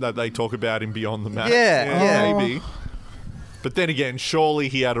 retirement that they talk about in Beyond the Mat. Yeah. Maybe. But then again, surely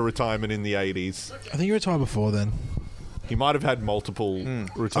he had a retirement in the 80s. I think he retired before then. He might have had multiple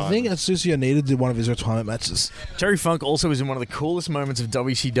retirements. I think Atsushi Onita did one of his retirement matches. Terry Funk also was in one of the coolest moments of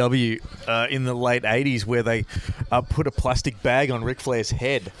WCW in the late 80s where they put a plastic bag on Ric Flair's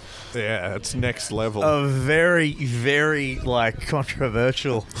head. Yeah, it's next level. A very, very,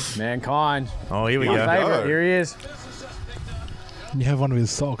 controversial. Mankind. Oh, here we My go. favourite. Here he is. You have one of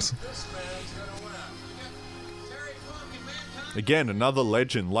his socks. Again, another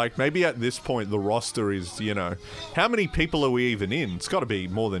legend. Like, maybe at this point, the roster is, how many people are we even in? It's got to be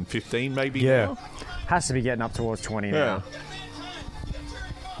more than 15, maybe. Yeah. Now? Has to be getting up towards 20 now.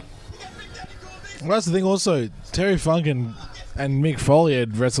 Well, that's the thing also. Terry Funk and Mick Foley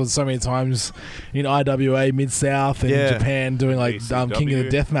had wrestled so many times in IWA, Mid-South, and in Japan doing, King of the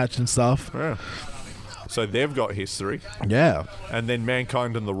Deathmatch and stuff. Yeah. So they've got history. Yeah. And then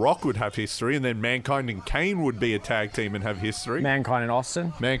Mankind and The Rock would have history, and then Mankind and Kane would be a tag team and have history. Mankind and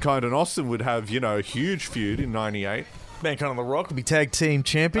Austin. Mankind and Austin would have, a huge feud in 98. Mankind and The Rock would be tag team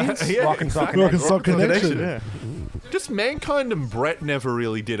champions. Yeah, Rock and Sock Rock and Sock Connection. Yeah. Just Mankind and Brett never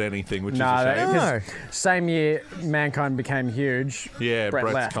really did anything, which is a No, shame. because same year Mankind became huge. Yeah, Brett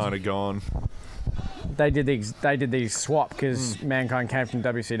Brett's left. kind of gone. They did the swap because Mankind came from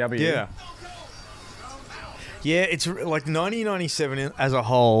WCW. Yeah. Yeah, it's like 1997 as a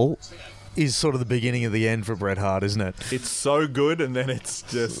whole is sort of the beginning of the end for Bret Hart, isn't it? It's so good, and then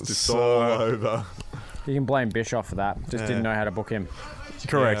it's all over. You can blame Bischoff for that. Just didn't know how to book him.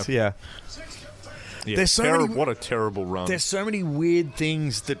 Correct, yeah. Yeah, There's so many- what a terrible run. There's so many weird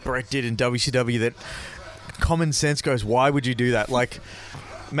things that Bret did in WCW that common sense goes, why would you do that? Like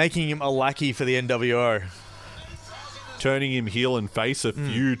making him a lackey for the NWO. Turning him heel and face a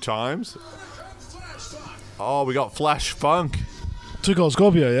few times. Oh, we got Flash Funk. Too Cold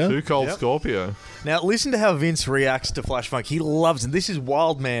Scorpio, yeah? Too Cold Scorpio. Now, listen to how Vince reacts to Flash Funk. He loves him. This is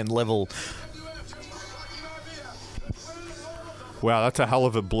Wildman level. Wow, that's a hell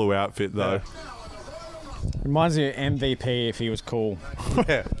of a blue outfit, though. Reminds me of MVP if he was cool.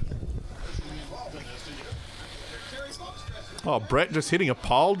 Yeah. Oh, Brett just hitting a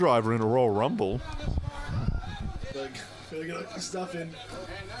pile driver in a Royal Rumble. Gotta get the stuff in.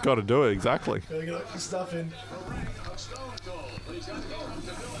 Got to do it, exactly. Gotta get the stuff in.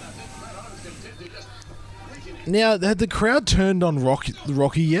 Now, had the crowd turned on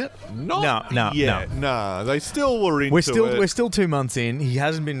Rocky yet? No. No. Nah, they still were into We're it. still 2 months in. He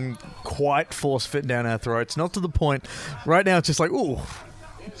hasn't been quite force-fit down our throats. Not to the point. Right now, it's just like, ooh.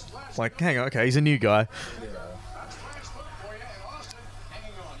 Like, hang on, okay, he's a new guy.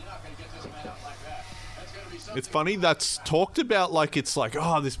 It's funny, that's talked about like it's like,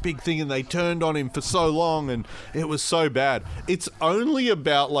 oh, this big thing, and they turned on him for so long and it was so bad. It's only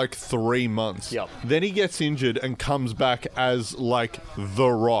about like 3 months. Yep. Then he gets injured and comes back as like The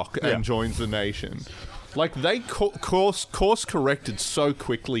Rock and joins the Nation. Like they course corrected so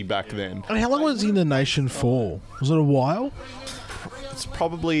quickly back then. And how long was he in the Nation for? Was it a while? It's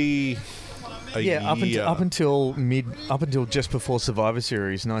probably a year. Up until just before Survivor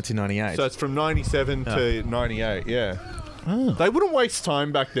Series 1998. So it's from 97 to 98, yeah. They wouldn't waste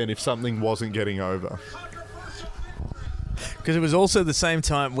time back then if something wasn't getting over. Because it was also the same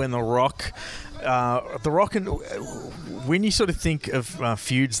time when The Rock and when you sort of think of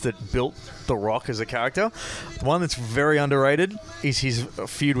feuds that built The Rock as a character, the one that's very underrated is his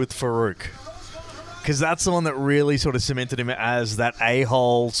feud with Farouk. Because that's the one that really sort of cemented him as that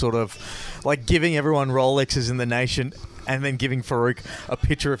a-hole sort of, like giving everyone Rolexes in the Nation and then giving Farouk a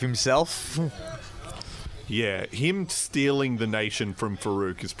picture of himself. Yeah, him stealing the Nation from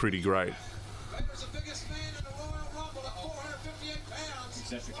Farouk is pretty great.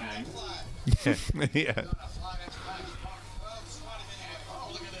 Except for Kane. Yeah.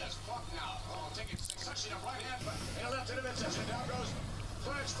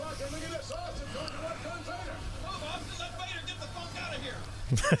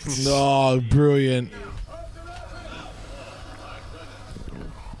 Oh, brilliant.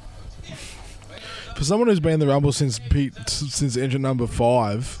 For someone who's been in the Rumble since engine number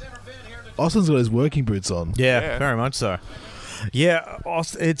 5, Austin's got his working boots on. Yeah, very much so. Yeah,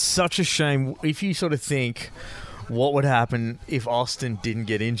 it's such a shame if you sort of think what would happen if Austin didn't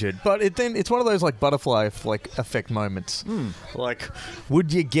get injured. But it's one of those like butterfly effect moments. Like,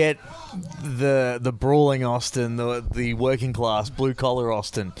 would you get the brawling Austin, the working class blue collar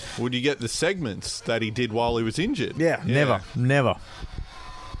Austin? Would you get the segments that he did while he was injured? Yeah. Never.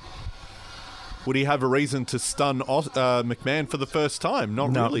 Would he have a reason to stun McMahon for the first time?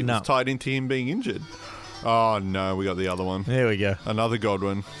 Not really. It was tied into him being injured. Oh, no, we got the other one. There we go. Another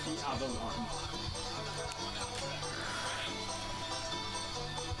Godwin.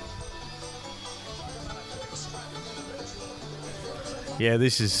 Yeah,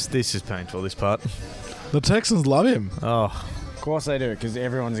 this is painful, this part. The Texans love him. Oh. Of course they do, because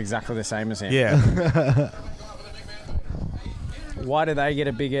everyone's exactly the same as him. Yeah. Why do they get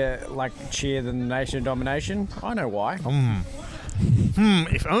a bigger cheer than the Nation of Domination? I know why.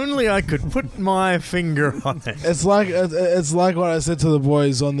 If only I could put my finger on it. It's like what I said to the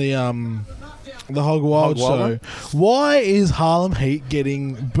boys on the Hog Wild show. Why is Harlem Heat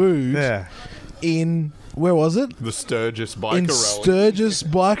getting booed in, where was it? The Sturgis Biker In Rally. Sturgis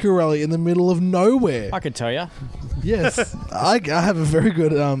Biker Rally in the middle of nowhere. I could tell you. Yes, I have a very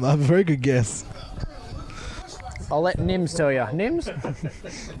good guess. I'll let Nims tell you. Nims?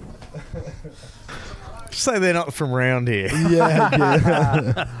 Say they're not from round here.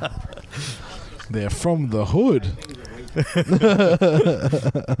 Yeah. They're from the hood.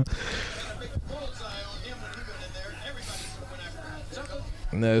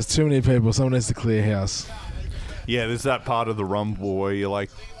 There's too many people. Someone needs to clear house. Yeah, there's that part of the Rumble where you're like,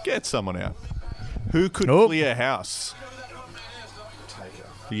 get someone out. Who could clear house? Taker.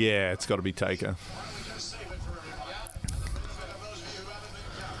 Yeah, it's got to be Taker.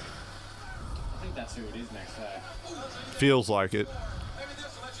 That's who it is next day. Feels like it.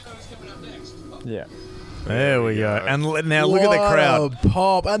 Yeah. There we go. And now look at the crowd.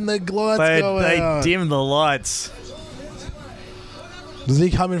 Pop and the lights go out. They dim the lights. Does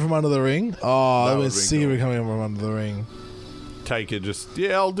he come in from under the ring? Oh, That let me would've been see cool. him coming in from under the ring. Taker just,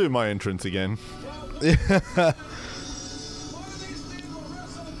 I'll do my entrance again.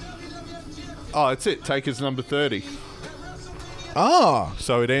 Oh, that's it. Taker's number 30. Ah.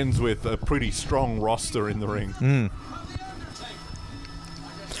 So it ends with a pretty strong roster in the ring.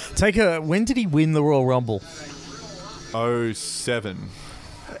 Taker, when did he win the Royal Rumble? 07.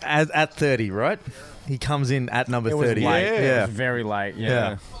 At 30, right? He comes in at number It was 30. late. Yeah. It was very late.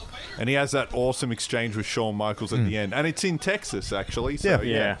 Yeah. And he has that awesome exchange with Shawn Michaels at the end. And it's in Texas, actually. So,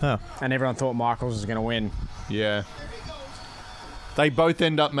 Yeah. Oh. And everyone thought Michaels was going to win. Yeah. They both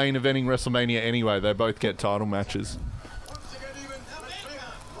end up main eventing WrestleMania anyway. They both get title matches.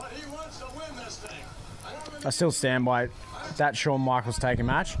 I still stand by that Shawn Michaels Taker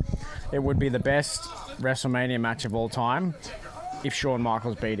match. It would be the best WrestleMania match of all time if Shawn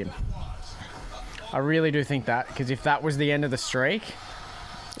Michaels beat him. I really do think that, because if that was the end of the streak,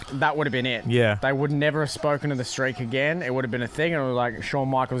 that would have been it. Yeah. They would never have spoken of the streak again. It would have been a thing, and it was like Shawn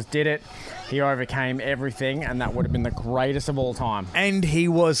Michaels did it. He overcame everything, and that would have been the greatest of all time. And he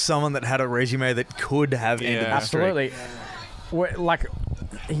was someone that had a resume that could have ended the streak. Absolutely. Like,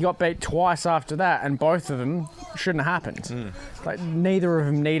 he got beat twice after that, and both of them shouldn't have happened. Like, neither of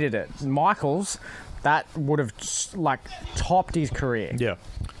them needed it. Michaels, that would have topped his career. Yeah.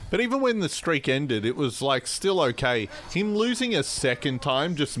 But even when the streak ended, it was still okay. Him losing a second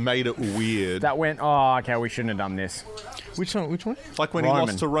time just made it weird. That went, oh, okay, we shouldn't have done this. Which one? Like when Roman. he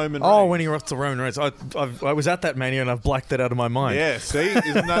lost to Roman Reigns. Oh, when he lost to Roman Reigns. I was at that Mania and I've blacked that out of my mind. Yeah, see?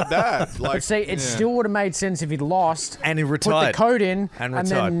 Isn't that bad? But see, it still would have made sense if he'd lost And he put retired. the code in And and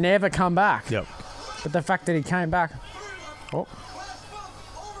retired. then never come back. Yep. But the fact that he came back, oh,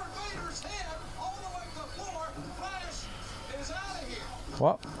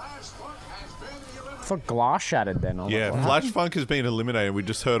 what? I thought glass shattered then. I was Yeah, like, what Flash happened? Funk has been eliminated. We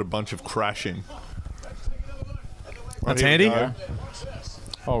just heard a bunch of crashing. That's here we handy. go.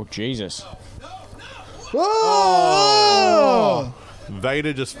 Oh, Jesus. Oh!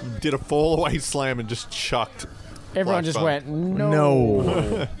 Vader just did a fall-away slam and just chucked. Everyone Flash just Funk. went, no.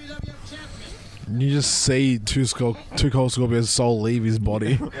 No. You just see Two Cold Scorpion's soul leave his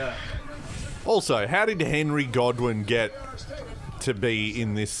body. Also, how did Henry Godwin get to be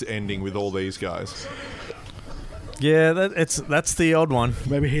in this ending with all these guys? Yeah, that's the odd one.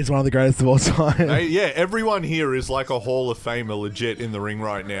 Maybe he's one of the greatest of all time. Everyone here is like a Hall of Famer legit in the ring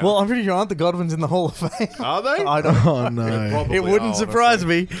right now. Well, I'm pretty sure aren't the Godwins in the Hall of Fame? Are they? I don't. Oh, no. Probably It wouldn't are, surprise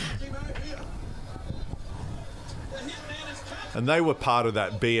honestly. me. And they were part of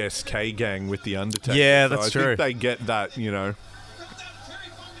that BSK gang with The Undertaker. Yeah, so that's I true. think they get that,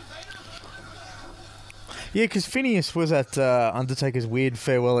 Yeah, because Phineas was at Undertaker's weird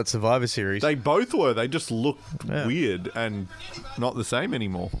farewell at Survivor Series. They both were. They just looked weird and not the same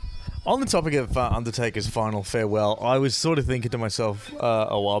anymore. On the topic of Undertaker's final farewell, I was sort of thinking to myself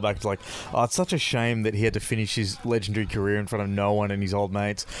a while back, it's like, oh, it's such a shame that he had to finish his legendary career in front of no one and his old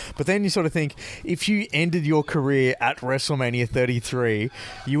mates. But then you sort of think, if you ended your career at WrestleMania 33,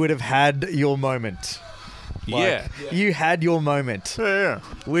 you would have had your moment. Like, you had your moment. Yeah.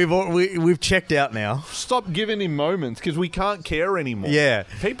 We've checked out now. Stop giving him moments because we can't care anymore. Yeah.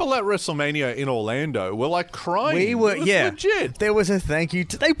 People at WrestleMania in Orlando were like crying. We were, It was yeah. legit. There was a thank you.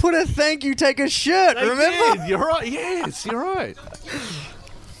 They put a thank you Taker shirt. They remember? did. You're right. Yes, you're right.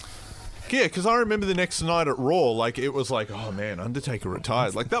 Yeah, because I remember the next night at Raw, like, it was like, oh, man, Undertaker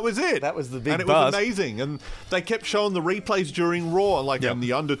retired. Like, that was it. That was the big And it buzz. was amazing. And they kept showing the replays during Raw, like, and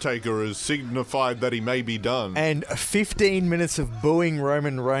the Undertaker has signified that he may be done. And 15 minutes of booing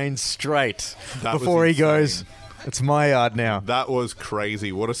Roman Reigns straight That was before he insane. goes, it's my yard now. That was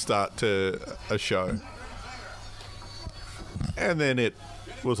crazy. What a start to a show. And then it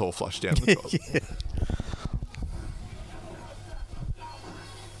was all flushed down the toilet. Yeah.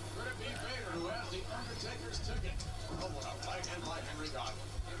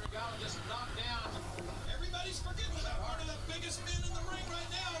 Everybody's forgetting about one of the biggest men in the ring right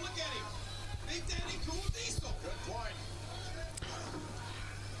now. Look at him. Big Daddy Cool Diesel. Good point.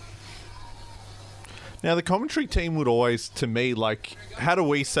 Now, the commentary team would always, to me, like, how do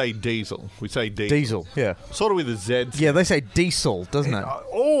we say Diesel? We say Diesel. Diesel, yeah. Sort of with a Z. Yeah, they say diesel, doesn't it?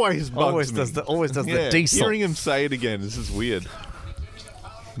 Always bugs Always me. does the diesel. Hearing him say it again, this is weird.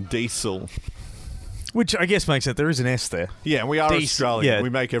 Diesel. Which I guess makes sense. There is an S there. Yeah, and we are Diesel, Australian. yeah. We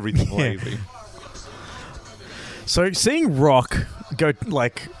make everything Yeah. lazy. So seeing Rock go,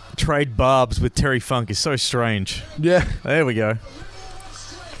 like, trade barbs with Terry Funk is so strange. Yeah. There we go.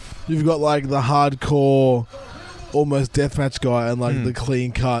 You've got like the hardcore, almost deathmatch guy, and like the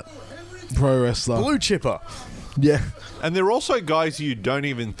clean cut pro wrestler. Blue Chipper. Yeah. And they're also guys you don't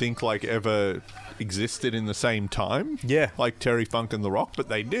even think, like, ever existed in the same time. Yeah. Like Terry Funk and The Rock, but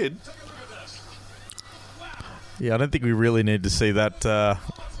they did. Yeah, I don't think we really need to see that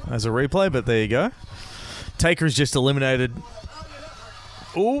as a replay, but there you go. Taker's just eliminated.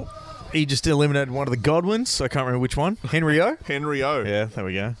 Oh, he just eliminated one of the Godwins. I can't remember which one. Henry O? Henry O. Yeah, there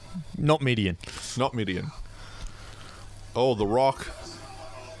we go. Not Midian. Not Midian. Oh, The Rock.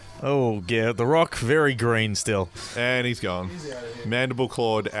 Oh, yeah, The Rock, very green still. And he's gone. Mandible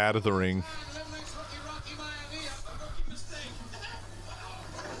clawed out of the ring.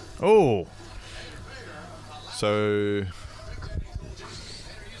 Oh. So...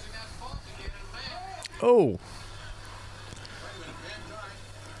 Oh.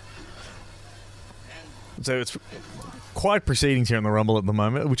 So it's quite proceedings here in the Rumble at the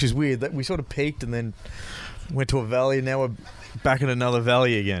moment, which is weird that we sort of peaked and then went to a valley and now we're back in another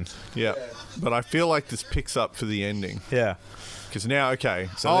valley again. Yeah. But I feel like this picks up for the ending. Yeah. Because now, okay.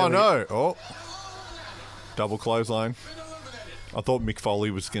 So oh, there we- no. Oh. Double clothesline. I thought Mick Foley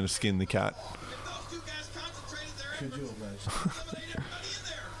was going to skin the cat.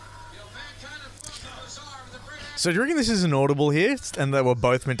 So do you reckon this is an audible here and they were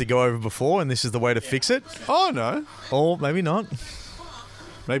both meant to go over before and this is the way to fix it? Oh, no. Or maybe not.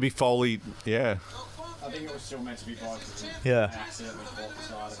 Maybe Foley, yeah. I think it was still meant to be both. Yeah. Accidentally caught the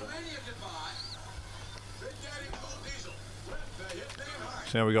side of it.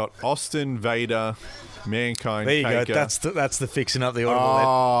 So now we got Austin, Vader, Mankind, There you Taker. go. That's the fixing up the audible there.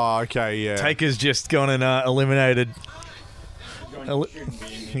 Oh, okay, yeah. Taker's just gone and eliminated.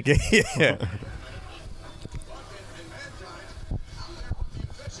 Yeah.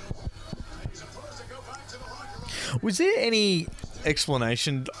 Was there any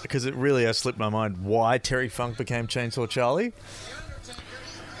explanation, because it really has slipped my mind, why Terry Funk became Chainsaw Charlie?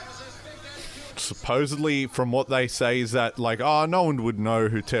 Supposedly, from what they say, is that, like, oh, no one would know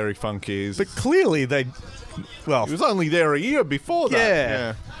who Terry Funk is. But clearly they... Well, he was only there a year before that.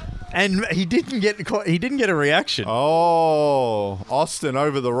 Yeah. And he didn't get a reaction. Oh, Austin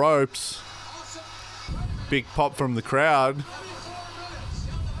over the ropes. Big pop from the crowd.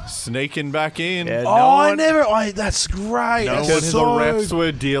 Sneaking back in. Yeah, that's great. No That's Because so the refs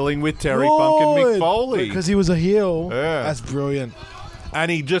were dealing with Terry Funk and Mick Foley. Because he was a heel. Yeah. That's brilliant. And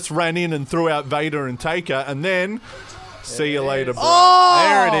he just ran in and threw out Vader and Taker, and then see you later, bro.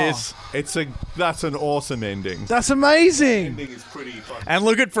 Oh! There it is. That's an awesome ending. That's amazing. Ending is pretty fucking. And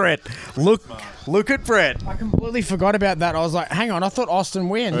look at Brett. Look at Brett. I completely forgot about that. I was like, hang on, I thought Austin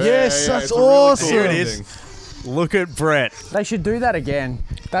wins. Yes, that's it's a really awesome. cool Here it ending. is. Look at Brett. They should do that again.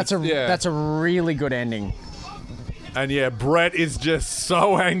 That's Yeah. a really good ending. And yeah, Brett is just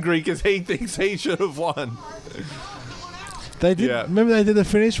so angry because he thinks he should have won. They did. Yeah. Remember they did the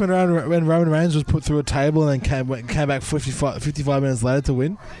finish when Roman Reigns was put through a table and then came back 55 minutes later to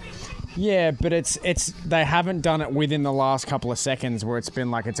win. Yeah, but it's they haven't done it within the last couple of seconds where it's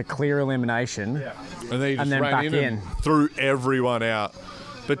been like it's a clear elimination. And then he just then ran back in in. and threw everyone out.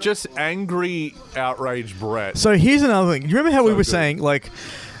 But just angry, outraged Brett. So here's another thing. You remember how we were good. saying, like,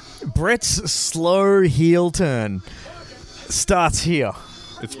 Brett's slow heel turn starts here?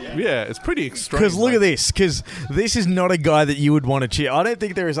 It's pretty extreme. Because look like- at this. Because this is not a guy that you would want to cheer. I don't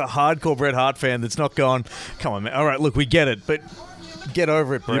think there is a hardcore Bret Hart fan that's not gone, come on, man. All right, look, we get it, but get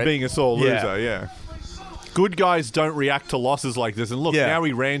over it, Brett. You're being a sore Yeah. loser, yeah. Good guys don't react to losses like this. And look, Yeah. now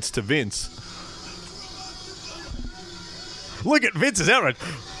he rants to Vince. Look at Vince's outrage.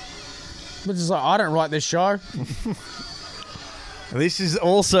 Which is like, I don't write this show. This is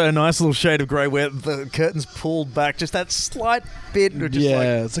also a nice little shade of grey where the curtain's pulled back just that slight bit. Or just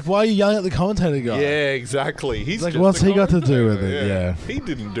It's like, why are you yelling at the commentator guy? Yeah, exactly. He's Like, just what's a he got to do commentator, with it? Yeah. He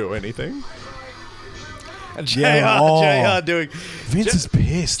didn't do anything. And JR, Yeah, oh. JR doing... Vince is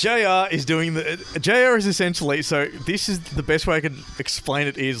pissed. JR is doing the... JR is essentially... So this is the best way I can explain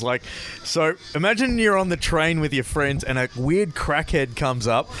it is like... So imagine you're on the train with your friends and a weird crackhead comes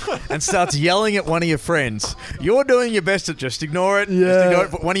up and starts yelling at one of your friends. You're doing your best to just ignore it. Yeah. Just ignore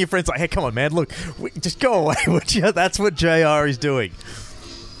it. But one of your friends like, hey, come on, man. Look, just go away. Would you? That's what JR is doing.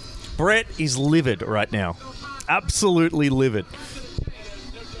 Brett is livid right now. Absolutely livid.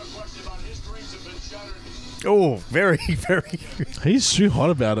 Oh, very, very... He's too hot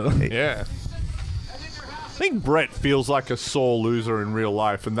about it. Yeah. I think Brett feels like a sore loser in real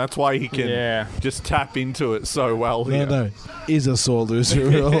life, and that's why he can just tap into it so well here. No. He's a sore loser in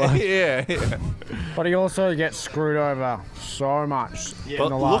real life. yeah. But he also gets screwed over so much in But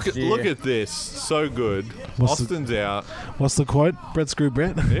the last year. look at this. So good. What's the- Austin's out. What's the quote? Brett screw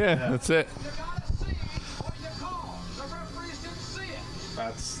Brett? Yeah, that's it.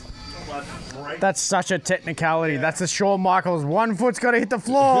 That's such a technicality. That's a Shawn Michaels. One foot's got to hit the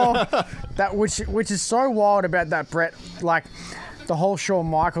floor. which is so wild about that Brett. Like the whole Shawn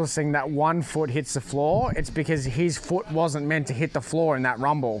Michaels thing. That 1 foot hits the floor. It's because his foot wasn't meant to hit the floor in that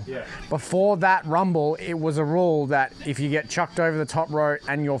Rumble. Yeah. Before that Rumble, it was a rule that if you get chucked over the top rope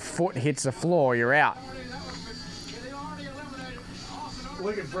and your foot hits the floor, you're out.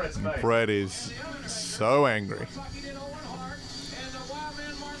 Look at Brett's face. Brett is so angry.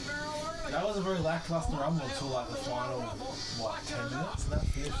 That was a very lackluster Rumble until like the final, 10 minutes? And that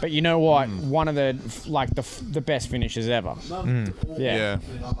finished. But you know what? One of the best finishes ever. Yeah.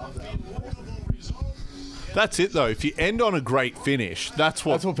 That's it, though. If you end on a great finish, that's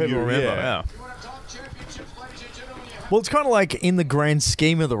what people you- remember. Yeah. Well, it's kind of like in the grand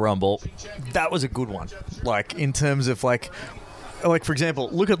scheme of the Rumble, that was a good one. Like in terms of like for example,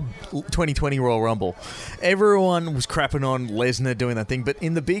 look at 2020 Royal Rumble. Everyone was crapping on Lesnar doing that thing, but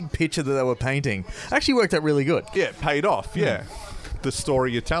in the big picture that they were painting, actually worked out really good. Yeah, it paid off. Yeah. The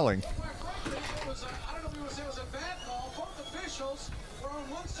story you're telling.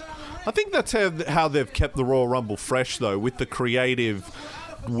 I think that's how they've kept the Royal Rumble fresh, though, with the creative,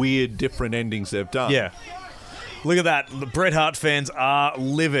 weird, different endings they've done. Yeah. Look at that. The Bret Hart fans are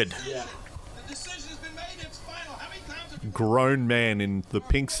livid. The decision's been made. It's final. How many times? Grown man in the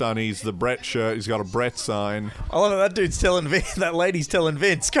pink sunnies, the Bret shirt. He's got a Bret sign. I love that dude's telling Vince, that lady's telling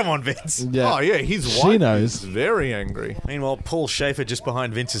Vince, come on, Vince. Yeah. Oh, yeah, his She wife knows. is very angry. Meanwhile, Paul Schaefer just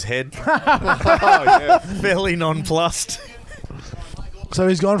behind Vince's head, Oh, yeah. fairly nonplussed. So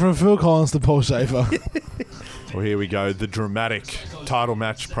he's gone from Phil Collins to Paul Schaefer. Well, here we go. The dramatic title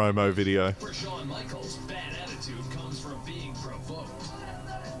match promo video. For Shawn Michaels, bad attitude comes from being provoked.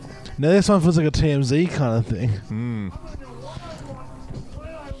 Now this one feels like a TMZ kind of thing.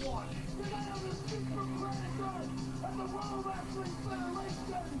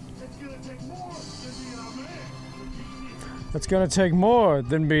 It's gonna take more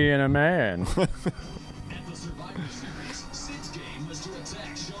than being a man. At the Survivor Series, Sid's game was to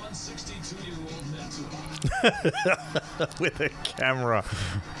attack Shawn's 62-year-old mentor. With a camera.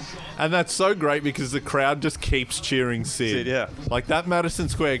 And that's so great because the crowd just keeps cheering Sid. Sid, yeah. Like that Madison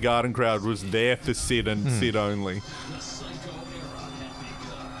Square Garden crowd was there for Sid and Sid only. The Psycho era had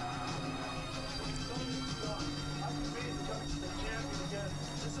begun.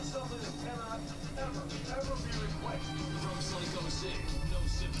 From Psycho Sid, no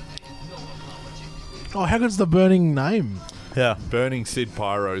sympathy, no apology. Oh, how good's the burning name? Yeah. Burning Sid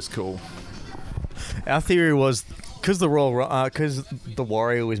Pyro is cool. Our theory was because the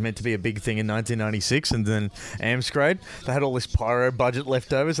Warrior was meant to be a big thing in 1996, and then Amscrade, they had all this pyro budget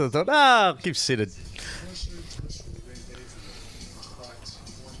left over, so they thought, give Sid a.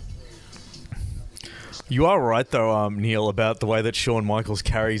 You are right, though, Neil, about the way that Shawn Michaels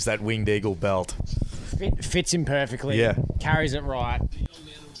carries that Winged Eagle belt. Fits him perfectly. Yeah. Carries it right. The young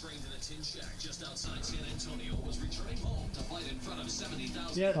man who trained in a tin shack just outside San Antonio was returning home to fight in front of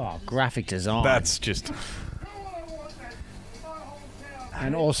 70,000. Oh, graphic design. That's just...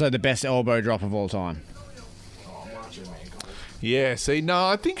 And also the best elbow drop of all time. Yeah, see, no,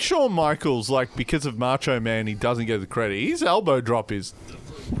 I think Shawn Michaels, like, because of Macho Man, he doesn't get the credit. His elbow drop is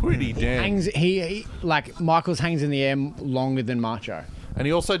pretty damn. He like Michaels hangs in the air longer than Macho. And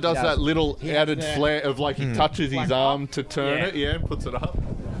he also does that little added the- flair of, like, he touches his arm to turn Yeah. it, and puts it up.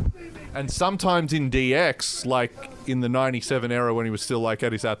 And sometimes in DX, like in the 97 era when he was still, like,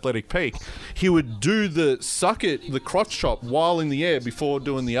 at his athletic peak, he would do the the crotch chop while in the air before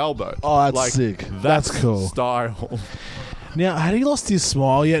doing the elbow. Oh, that's like, sick. That's cool. Style. Now, had he lost his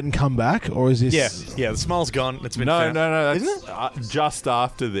smile yet and come back, or is this? Yeah, the smile's gone. It's been No, found. that's Isn't it? Just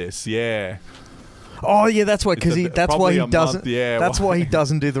after this, yeah. Oh yeah, that's why. Because It's that's why probably he a month, doesn't. yeah, That's why- why he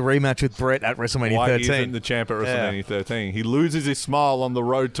doesn't do the rematch with Brett at WrestleMania Why 13. he isn't the champ at WrestleMania 13. He loses his smile on the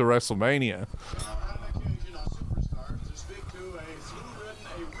road to WrestleMania.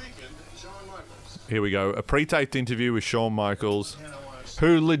 Here we go. A pre-taped interview with Shawn Michaels,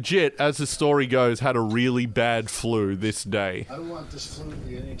 who legit, as the story goes, had a really bad flu this day. I don't want this flu to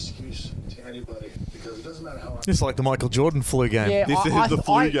be any excuse to anybody because it doesn't matter how Just like the Michael Jordan flu game. Yeah, This is the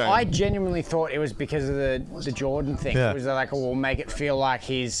flu game. I genuinely thought it was because of the Jordan thing. Yeah. It was like, oh, we'll make it feel like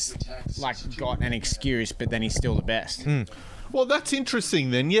he's like got an excuse, but then he's still the best. Well, that's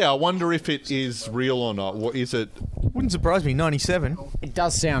interesting then. Yeah, I wonder if it is real or not. What is it? Wouldn't surprise me. 97. It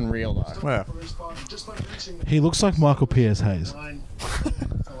does sound real though. Wow. He looks like Michael P.S. Hayes.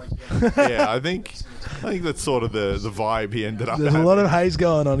 Yeah, I think that's sort of the vibe he ended up There's a having. lot of Hayes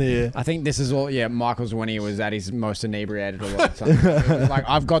going on here. I think this is all, Michael's when he was at his most inebriated a lot of times. It was like,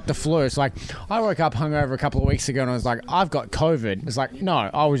 I've got the flu. It's like, I woke up hungover a couple of weeks ago and I was like, I've got COVID. It's like, no,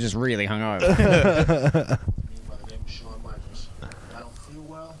 I was just really hungover. by the name of Shawn Michaels. I don't feel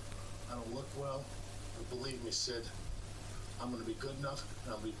well. I don't look well. But believe me, Sid, I'm going to be good enough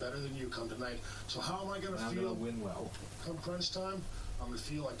and I'll be better than you come tonight. So how am I going to feel? Win well. Come crunch time, I'm going to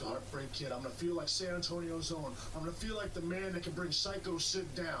feel like the Heartbreak Kid. I'm going to feel like San Antonio's own. I'm going to feel like the man that can bring Psycho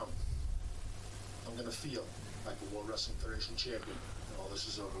Sid down. I'm going to feel like the World Wrestling Federation champion. And all this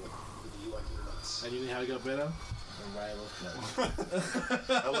is over with. Whether you like it or not. And you know how it got better?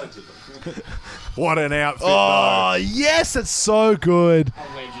 Allegedly. What an outfit, Oh, yes, it's so good.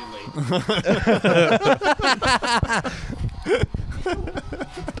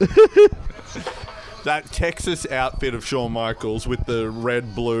 That Texas outfit of Shawn Michaels with the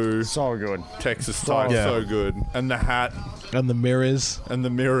red, blue So good. Texas tie, Yeah. so good. And the hat And the mirrors. and the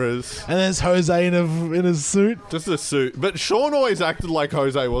mirrors. And there's Jose in a suit. Just the suit. But Shawn always acted like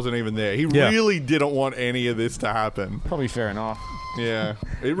Jose wasn't even there. He Yeah. really didn't want any of this to happen. Probably fair enough. Yeah.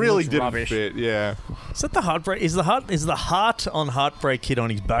 It really Looks didn't rubbish. fit, yeah. Is that the heartbreak? Is the heart on Heartbreak Kid on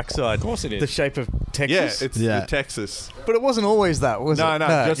his backside? Of course it is. The shape of Yeah, Texas. it's Yeah. the Texas. But it wasn't always that, was No, it? no,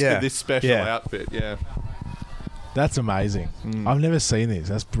 just yeah. for this special Yeah. outfit, yeah. That's amazing. I've never seen this.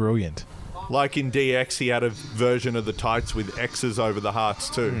 That's brilliant. Like in DX, he had a version of the tights with X's over the hearts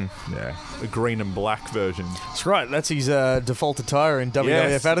too. Yeah. A green and black version. That's right. That's his default attire in WWF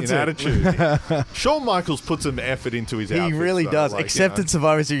Yes, in Attitude. Attitude. Shawn Michaels put some effort into his He outfits, really though, does. like, Except you in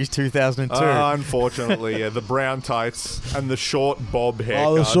Survivor Series 2002. know. Unfortunately, yeah. The brown tights and the short bob haircut.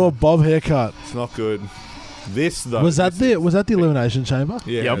 Oh, the short bob haircut. It's not good. This, though. Was that this the Elimination Chamber?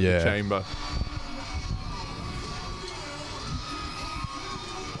 Yeah, Yep. the Yeah. chamber.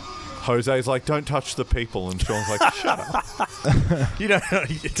 Jose's like, don't touch the people. And Sean's like, shut up. You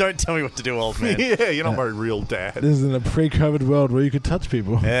don't tell me what to do, old man. Yeah, you're not my real dad. This is in a pre-COVID world where you could touch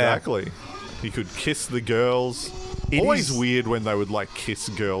people. Yeah. Exactly. He could kiss the girls. It Always is- weird when they would, like, kiss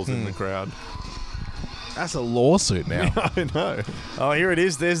girls in the crowd. That's a lawsuit now. I know. Oh, here it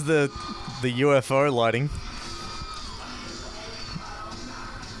is. There's the UFO lighting.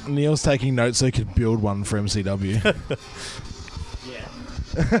 Neil's taking notes so he could build one for MCW.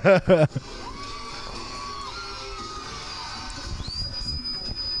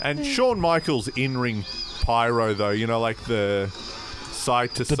 And Shawn Michaels in-ring pyro, though, you know, like the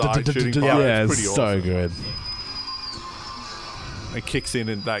side-to-side shooting pyro. Yeah, It's it's pretty so awesome. good. It kicks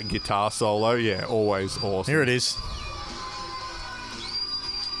in that guitar solo. Yeah, always awesome. Here it is.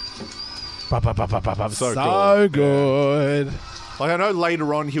 So So good. Like, I know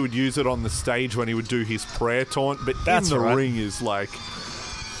later on he would use it on the stage when he would do his prayer taunt, but That's in the right. ring is like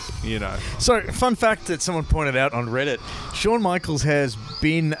you know. So, fun fact that someone pointed out on Reddit, Shawn Michaels has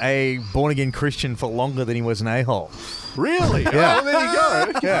been a born-again Christian for longer than he was an a-hole. Really? Yeah. Oh, there you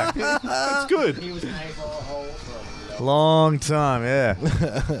go. Yeah. That's good. He was an a-hole for Long time, yeah.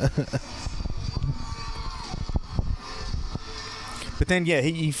 But then, yeah,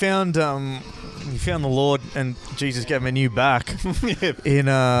 he found the Lord, and Jesus gave him a new back in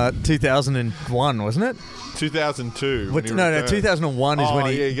 2001, wasn't it? 2002. No, 2001 is when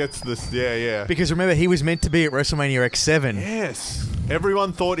he... yeah, he gets this, yeah. Because remember, he was meant to be at WrestleMania X7. Yes.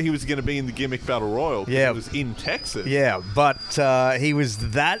 Everyone thought he was going to be in the gimmick battle royal. Yeah. It was in Texas. Yeah, but he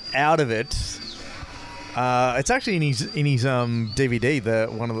was that out of it. It's actually in his DVD.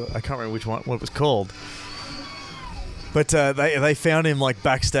 I can't remember what it was called. But they found him like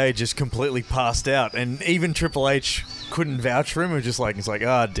backstage, just completely passed out, and even Triple H couldn't vouch for him. It was just like, it's like,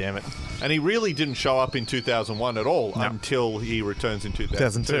 damn it. And he really didn't show up in 2001 at all until he returns in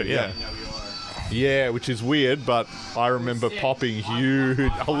 2002. Yeah. Yeah, which is weird, but I remember popping huge.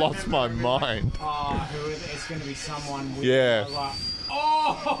 I lost my mind. it's going to be someone with Yeah.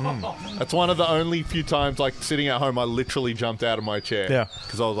 That's one of the only few times, like, sitting at home, I literally jumped out of my chair. Yeah.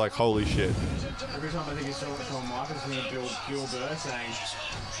 Because I was like, holy shit. Every time I think of Shawn Michaels, I'm going to build Bill Burr saying...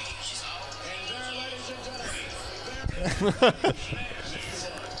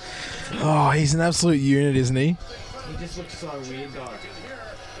 Oh, he's an absolute unit, isn't he? He just looks so weird, though.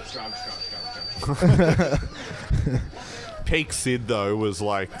 Scrub. Peak Sid, though, was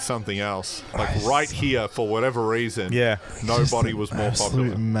like something else. Like, right here, for whatever reason, nobody was more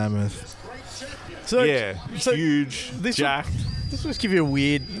Absolute popular. mammoth. So, huge, jacked. This will give you a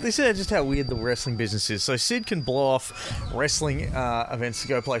weird... This is just how weird the wrestling business is. So Sid can blow off wrestling events to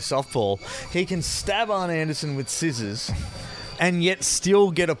go play softball. He can stab Arn Anderson with scissors and yet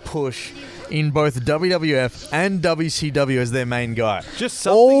still get a push in both WWF and WCW as their main guy. Just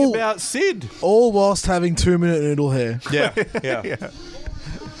something about Sid. All whilst having 2-minute noodle hair. Yeah.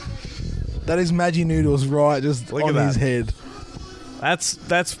 That is Maggi Noodles right just Look on at his that. head.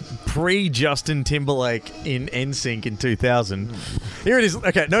 That's pre-Justin Timberlake in NSYNC in 2000. Here it is.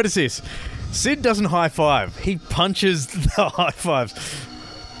 Okay, notice this. Sid doesn't high-five. He punches the high-fives.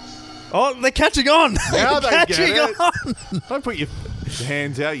 Oh, they're catching on. Now they're they catching get it. on. Don't put your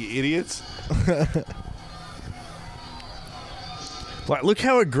hands out, you idiots. Like, look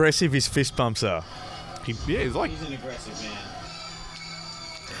how aggressive his fist bumps are. He's like... He's an aggressive man.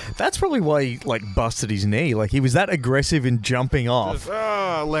 That's probably why he, busted his knee. Like, he was that aggressive in jumping off.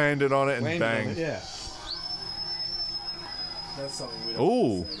 Landed on it and bang. Yeah. That's something we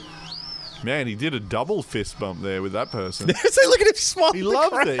Ooh. Man, he did a double fist bump there with that person. So look at him smile. He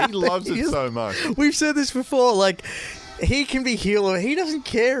loves it. He loves it so much. We've said this before. Like, he can be heel or he doesn't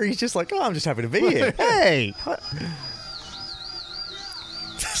care. He's just like, I'm just happy to be here. Hey.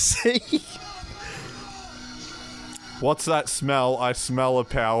 See? What's that smell? I smell a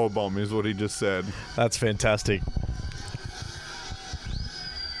power bomb, is what he just said. That's fantastic. So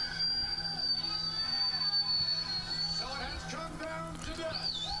it has come down to this.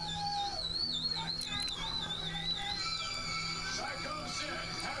 Psycho Sid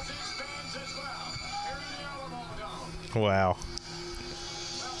has his fans as well here in the Alamo Dome. Wow. Well,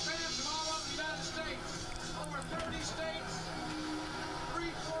 fans from all over the United States, over 30 states,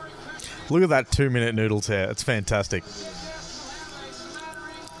 340 countries. Look at that 2-minute noodles hair. It's fantastic.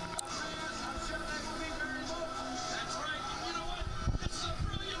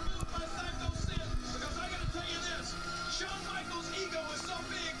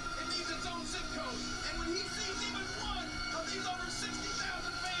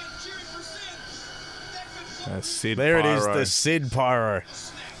 Sid There it is, Pyro. the Sid Pyro.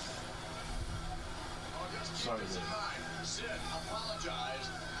 Sid apologized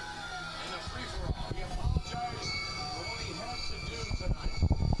in a free-for-all. He apologized for what he had to do tonight.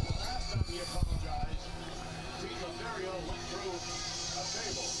 The last time he apologized, Pete Lothario went through a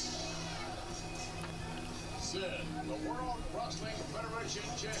table. Sid, the World Wrestling Federation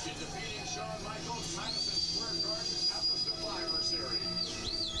champion, defeating Shawn Michaels, Madison Square Garden at the Survivor Series.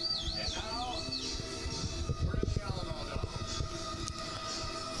 And now, we're in the Alamo Dome.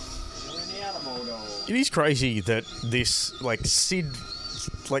 We're in the Alamo Dome. It is crazy that this, Sid,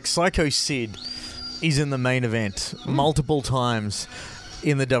 Psycho Sid, is in the main event multiple times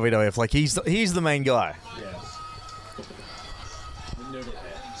in the WWF. Like, he's the main guy. The noodle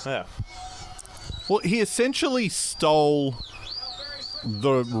hair. Yeah. Well, he essentially stole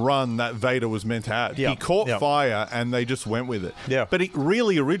the run that Vader was meant to have. Yeah. He caught Yeah. fire and they just went with it. Yeah. But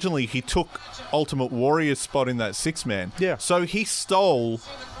originally he took Ultimate Warrior's spot in that 6-man. Yeah. So he stole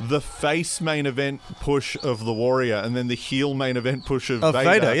the face main event push of the Warrior and then the heel main event push of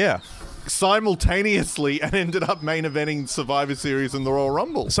Vader, yeah. simultaneously, and ended up main eventing Survivor Series and the Royal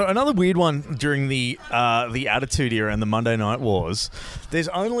Rumble. So another weird one during the Attitude Era and the Monday Night Wars, there's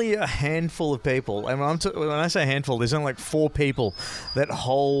only a handful of people, and when I say handful, there's only like 4 people that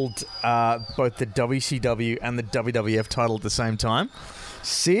hold both the WCW and the WWF title at the same time.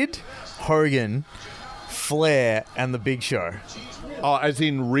 Sid, Hogan, Flair, and The Big Show. Oh, as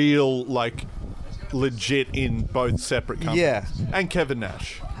in real, like, legit in both separate companies. Yeah. And Kevin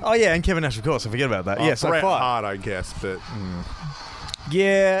Nash. Oh, yeah, and Kevin Nash, of course. I forget about that. Yeah, so Bret 5. Hart, I guess, but...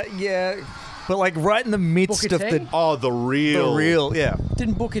 Yeah. But, like, right in the midst Booker of T? the real... yeah.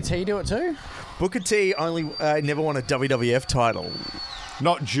 Didn't Booker T do it too? Booker T only never won a WWF title.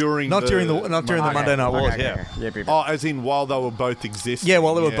 Not during the Monday Night Wars, yeah. Oh, as in while they were both existing. Yeah,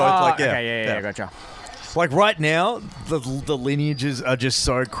 while they were both, like, yeah. Okay, yeah, gotcha. Like, right now, the lineages are just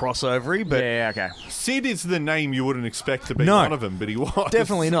so crossovery, but... Yeah, okay. Sid is the name you wouldn't expect to be No. one of them, but he was.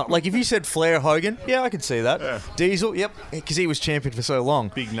 Definitely not. Like, if you said Flair, Hogan, yeah, I could see that. Yeah. Diesel, yep, because he was champion for so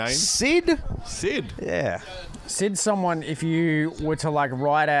long. Big name. Sid? Yeah. Sid's someone, if you were to, like,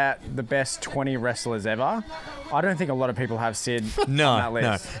 write out the best 20 wrestlers ever, I don't think a lot of people have Sid on that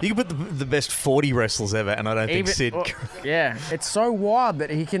list. No. You can put the best 40 wrestlers ever, and I don't think Sid... Yeah, it's so wild that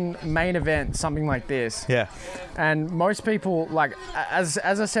he can main event something like this. Yeah. And most people, like, as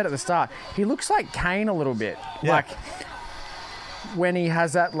I said at the start, he looks like Kane a little bit. Yeah. Like, when he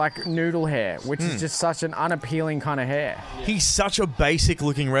has that, like, noodle hair, which is just such an unappealing kind of hair. He's such a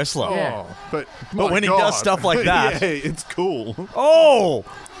basic-looking wrestler. Yeah. But when he does stuff like that... yeah, it's cool. Oh!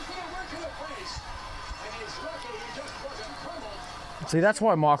 See, that's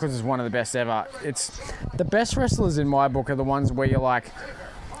why Michaels is one of the best ever. It's the best wrestlers in my book are the ones where you're like,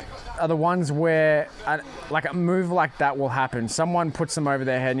 are the ones where like a move like that will happen. Someone puts them over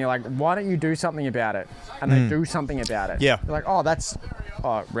their head, and you're like, why don't you do something about it? And they do something about it. Yeah. You're like, oh, that's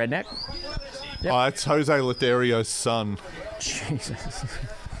redneck. Yep. Oh, it's Jose Lothario's son. Jesus.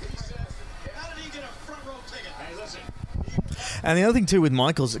 And the other thing, too, with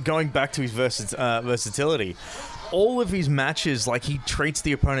Michaels, going back to his versatility, all of his matches, like, he treats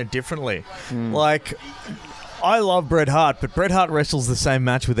the opponent differently. Like, I love Bret Hart, but Bret Hart wrestles the same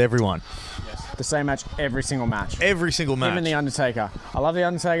match with everyone. The same match, every single match. Every single match. Him and The Undertaker. I love The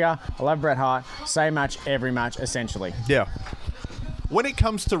Undertaker. I love Bret Hart. Same match, every match, essentially. Yeah. When it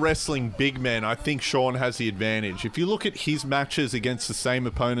comes to wrestling big men, I think Shawn has the advantage. If you look at his matches against the same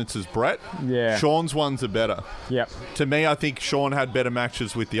opponents as Bret, yeah, Shawn's ones are better. Yep. To me, I think Shawn had better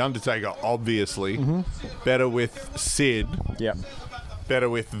matches with The Undertaker, obviously. Better with Sid. Yep. Better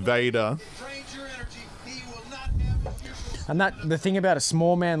with Vader. And that the thing about a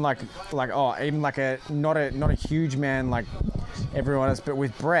small man like even like a not a huge man like everyone else, but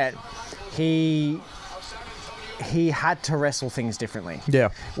with Bret, he had to wrestle things differently. Yeah.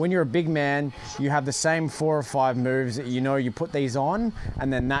 When you're a big man, you have the same 4 or 5 moves that you put these on,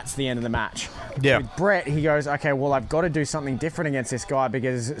 and then that's the end of the match. Yeah. With Bret, he goes, okay, well, I've got to do something different against this guy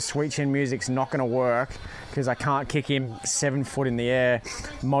because Sweet Chin Music's not going to work because I can't kick him 7 foot in the air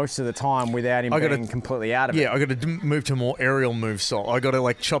most of the time without him being completely out of it. Yeah, I got to move to a more aerial move style. I got to,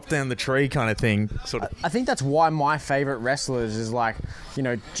 like, chop down the tree kind of thing. Sort of. I think that's why my favorite wrestlers is like,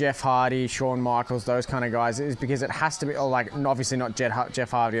 Jeff Hardy, Shawn Michaels, those kind of guys, is because it has to be, like, obviously not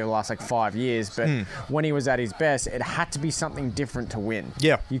Jeff Hardy over the last, like, 5 years, but when he was at his best, it had to be something different to win.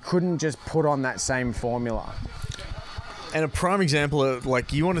 Yeah. You couldn't just put on that same formula. And a prime example of,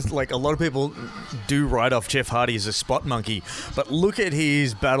 like, you want to, like, a lot of people do write off Jeff Hardy as a spot monkey, but look at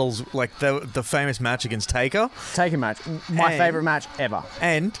his battles, like the famous match against Taker. Taker match, my favorite match ever.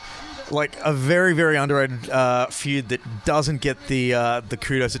 And, like, a very, very underrated feud that doesn't get the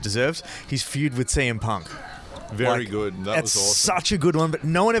kudos it deserves. His feud with CM Punk. Very good. That was awesome. Such a good one, but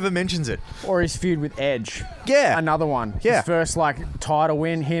no one ever mentions it. Or his feud with Edge. Yeah. Another one. Yeah. His first, like, title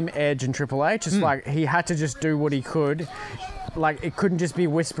win, him, Edge, and Triple H. It's like he had to just do what he could. Like, it couldn't just be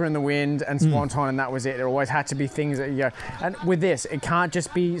Whisper in the Wind and Swanton and that was it. It always had to be things that, And with this, it can't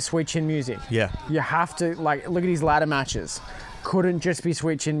just be Sweet Chin Music. Yeah. You have to, like, look at his ladder matches. Couldn't just be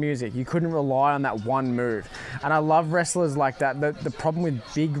Sweet Chin Music. You couldn't rely on that one move. And I love wrestlers like that. The problem with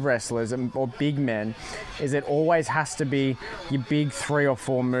big wrestlers or big men is it always has to be your big 3 or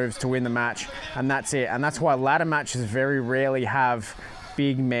 4 moves to win the match, and that's it. And that's why ladder matches very rarely have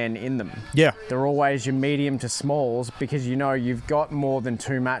big men in them. Yeah. They're always your medium to smalls because you know you've got more than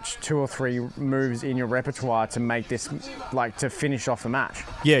 2 or 3 moves in your repertoire to make this, like, to finish off a match.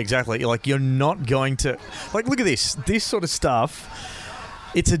 Yeah, exactly. Like, you're not going to... Like, look at this. This sort of stuff,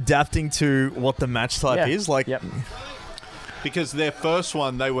 it's adapting to what the match type is. Like, Because their first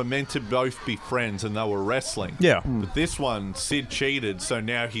one, they were meant to both be friends and they were wrestling. Yeah. But this one, Sid cheated, so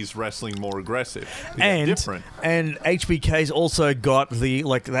now he's wrestling more aggressive. They're different. And HBK's also got the,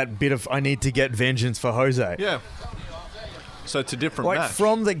 like, that bit of, I need to get vengeance for Jose. Yeah. So it's a different Like, match.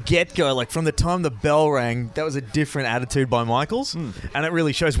 from the get-go, like, from the time the bell rang, that was a different attitude by Michaels. And it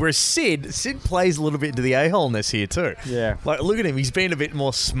really shows. Whereas Sid plays a little bit into the a-holeness here, too. Yeah. Like, look at him. He's been a bit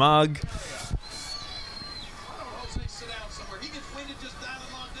more smug.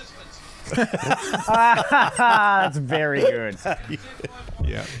 That's very good.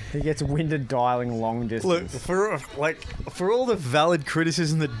 Yeah. He gets winded dialing long Look, distance. for all the valid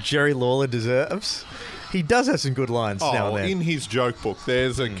criticism that Jerry Lawler deserves, he does have some good lines now and then. In his joke book,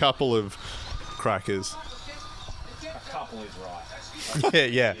 there's a couple of crackers. A couple is right.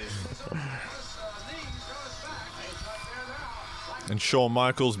 Yeah. And Shawn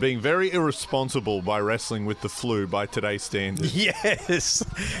Michaels being very irresponsible by wrestling with the flu by today's standards. Yes.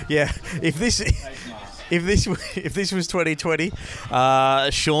 Yeah. If this was 2020,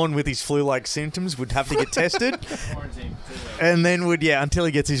 Shawn with his flu-like symptoms would have to get tested, and then until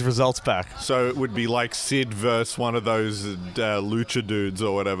he gets his results back. So it would be like Sid versus one of those lucha dudes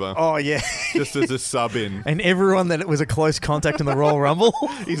or whatever. Oh yeah. Just as a sub in. And everyone that was a close contact in the Royal Rumble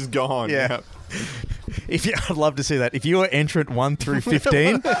is gone. Yeah. I'd love to see that. If you are entrant 1 through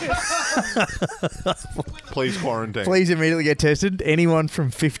 15, please quarantine. Please immediately get tested. Anyone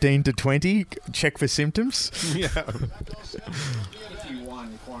from 15 to 20, check for symptoms. Yeah. If you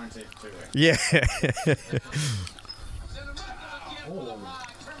won, quarantine too. Yeah.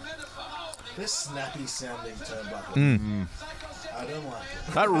 This snappy sounding turnbuckle. I don't like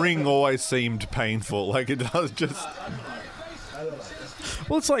it. That ring always seemed painful. Like it does just...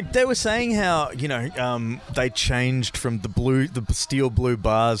 Well, it's like they were saying how, they changed from the steel blue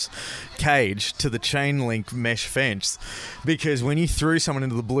bars cage to the chain link mesh fence because when you threw someone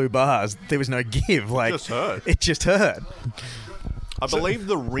into the blue bars, there was no give. Like, it just hurt. I believe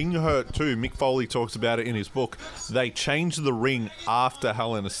the ring hurt too. Mick Foley talks about it in his book. They changed the ring after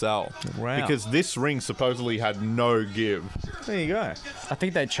Hell in a Cell. Wow. Because this ring supposedly had no give. There you go. I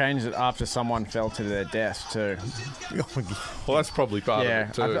think they changed it after someone fell to their death too. Well, that's probably part of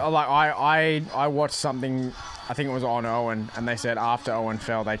it too. I watched something, I think it was on Owen, and they said after Owen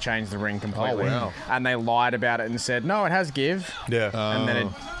fell, they changed the ring completely. Oh, wow. And they lied about it and said, no, it has give. Yeah. And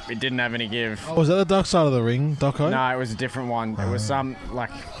then it didn't have any give. Oh, was that the Dark Side of the Ring, Doco? No, it was a different one. It was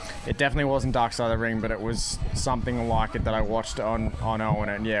it definitely wasn't Dark Side of the Ring, but it was something like it that I watched on Owen.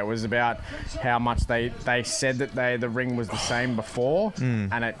 And yeah, it was about how much they said that the ring was the same before,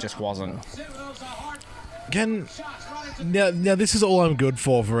 and it just wasn't. Now this is all I'm good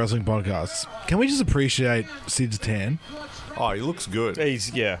for wrestling podcasts. Can we just appreciate Sid's tan? Oh, he looks good.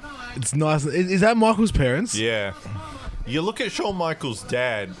 It's nice. Is that Michael's parents? Yeah. You look at Shawn Michaels'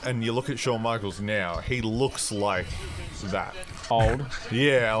 dad and you look at Shawn Michaels now, he looks like that. Old?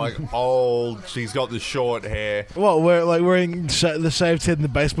 Yeah, like old. She's got the short hair. What, wearing the shaved head and the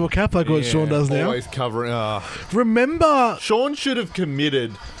baseball cap like what Shawn does now? Always covering. Remember... Shawn should have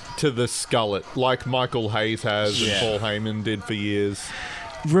committed to the skullet like Michael Hayes has and Paul Heyman did for years.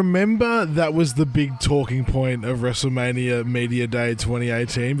 Remember that was the big talking point of WrestleMania Media Day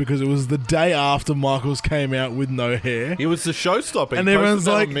 2018 because it was the day after Michaels came out with no hair. It was the showstopper. And everyone's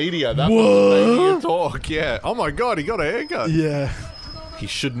like, media. That what? was the media talk. Yeah. Oh my God, he got a haircut. Yeah. He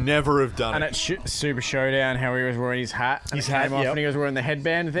should never have done and it. And at Super Showdown, how he was wearing his hat. And came off and he was wearing the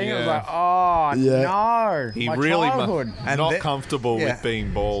headband thing. Yeah. It was like, oh, no. He my really childhood. not comfortable with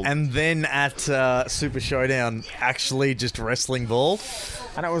being bald. And then at Super Showdown, actually just wrestling bald.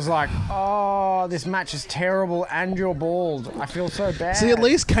 And it was like, oh, this match is terrible and you're bald. I feel so bad. See, at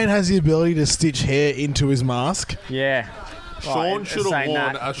least Kane has the ability to stitch hair into his mask. Yeah. Shawn should have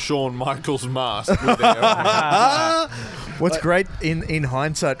worn a Shawn Michaels mask with hair. What's great in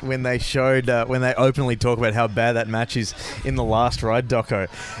hindsight when they showed when they openly talk about how bad that match is in the Last Ride doco,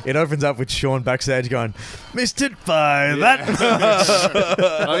 it opens up with Shawn backstage going, "Missed it by that much."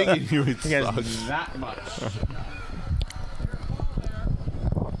 I think he knew it sucked. That much.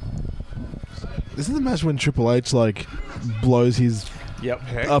 Isn't the match when Triple H blows his Yep.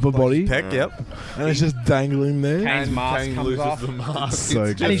 upper body. Peck, yep. And it's just dangling there. Kane's And mask Kane comes loses off. the mask. So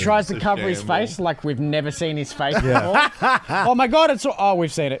It's good. And he just tries to a cover his shambles. face like we've never seen his face before. Oh my God, it's oh,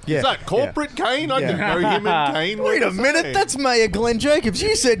 we've seen it. Is that corporate Kane? I didn't know him and Kane were Wait a the minute, same. that's Mayor Glenn Jacobs.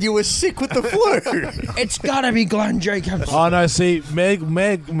 You said you were sick with the flu. It's gotta be Glenn Jacobs. Oh no! See, Mayor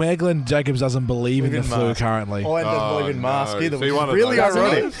Glenn Jacobs doesn't believe in the Believe in flu mask. currently. Oh, and doesn't believe in mask no. either, See, which one is of really those.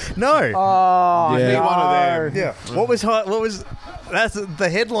 ironic. No. Oh, Yeah. Be one of them. Yeah. What was that's the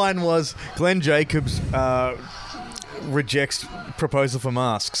headline was Glenn Jacobs rejects proposal for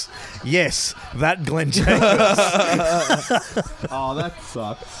masks. Yes, that Glenn Jacobs. Oh, that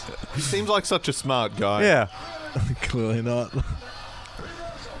sucks. He seems like such a smart guy. Yeah. Clearly not.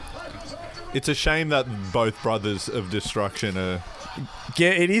 It's a shame that both brothers of destruction are.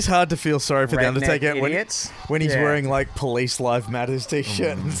 Yeah, it is hard to feel sorry for the Redneck Undertaker idiots. when he's Yeah. wearing like Police Live Matters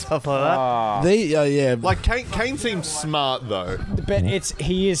t-shirt and stuff like that. They, yeah. Like, Kane seems smart, though. But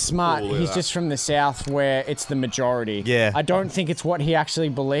he is smart. Cool, He's yeah. just from the South where it's the majority. Yeah. I don't think it's what he actually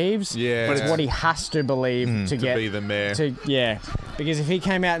believes. Yeah. But it's what he has to believe to get be the mayor. Yeah. Because if he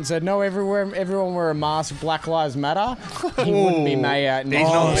came out and said, no, everyone wear a mask, Black Lives Matter, he wouldn't be mayor. He's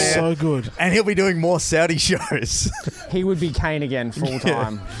not Oh, there. so good. And he'll be doing more Saudi shows. He would be Kane again full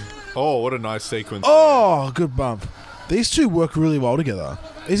time. Oh, what a nice sequence. Oh, good bump. These two work really well together.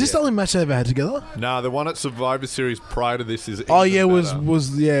 Is this the only match they ever had together? Nah, the one at Survivor Series prior to this is. Oh yeah, was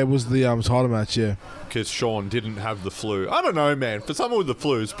the title match. Yeah, because Sean didn't have the flu. I don't know, man. For someone with the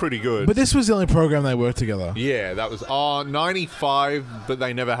flu, it's pretty good. but this was the only program they worked together. Yeah, that was 95, but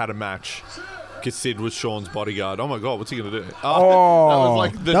they never had a match. Because Sid was Sean's bodyguard. Oh my God, what's he gonna do? That was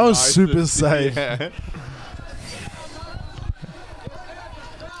like the that was nicest- super safe. Yeah.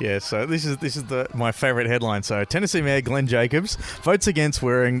 Yeah, so this is my favorite headline. So Tennessee Mayor Glenn Jacobs votes against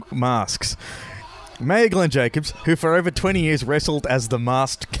wearing masks. Mayor Glenn Jacobs, who for over 20 years wrestled as the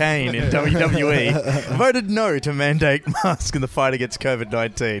masked Kane in WWE, voted no to mandate masks in the fight against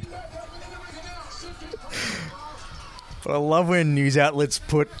COVID-19. But I love when news outlets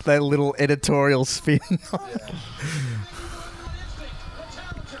put their little editorial spin on it.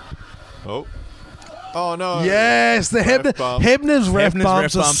 Oh no. Yes, the Ref bump. Hebner's ref Hebner's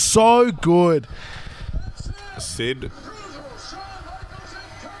bumps ref are bump. so good. Sid.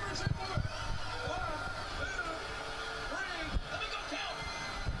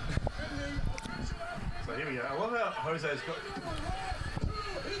 So here we go. I love how Jose's got...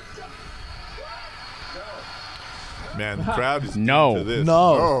 Man, the crowd is No. into this.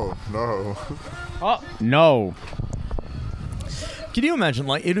 No. No. Oh, no. Can you imagine,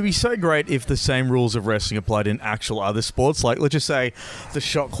 like, it would be so great if the same rules of wrestling applied in actual other sports. Like, let's just say the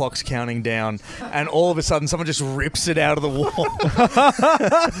shot clock's counting down and all of a sudden someone just rips it out of the wall.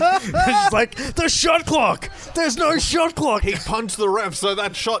 It's like, the shot clock! There's no shot clock! He punched the ref, so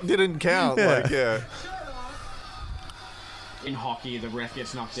that shot didn't count. Yeah. In hockey, the ref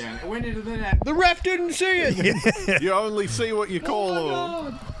gets knocked down. It went into the net. The ref didn't see it. You only see what you call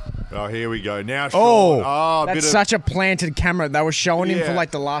them. Oh, here we go. Now, Oh. Sean. That's such a planted camera. They were showing him for Yeah.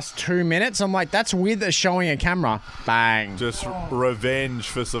 like the last 2 minutes. I'm like, that's weird they're showing a camera. Bang. Just revenge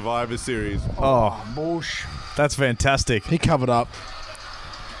for Survivor Series. Oh, Bush. that's fantastic. He covered up.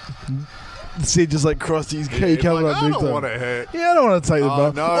 Sid just like crossed his he He's covered like, up I big don't time. want to hurt. Yeah, I don't want to take the Oh,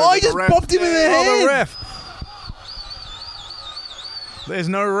 bump. no, Oh, he the just ref bopped him in the there. head. Oh, the ref. There's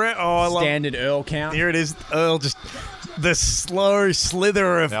no ref. Oh, I love... Standard Earl count. Here it is. Earl just... The slow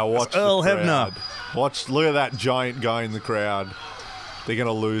slither of Now watch Earl the Hebner. crowd. Look at that giant guy in the crowd. They're going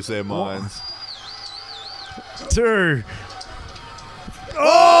to lose their minds. 2.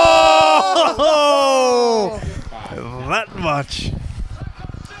 Oh! That much.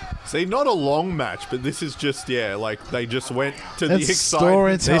 See, not a long match, but this is just, like, they just went to the It's excitement.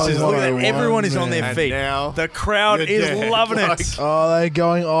 storytelling. This is look at that. 101, Everyone is on man. their And feet. now The crowd you're is dead. loving Like- it. Oh, they're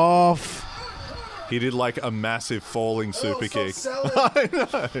going off. He did, like, a massive falling super kick.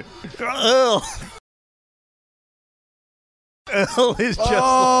 Earl. Earl is just...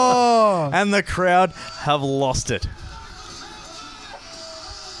 Oh. And the crowd have lost it.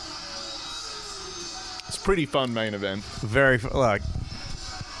 It's a pretty fun main event. Very, like...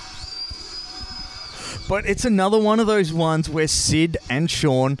 But it's another one of those ones where Sid and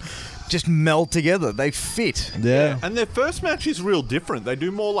Sean just meld together. They fit. Yeah. And their first match is real different. They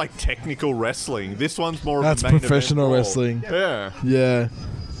do more, like, technical wrestling. This one's more That's of a main professional event wrestling. brawl. Yeah. Yeah.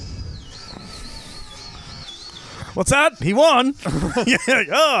 What's that? He won. Yeah.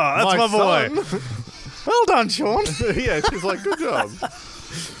 Oh, that's my boy. son. Well done, Sean. Yeah, she's like, good job.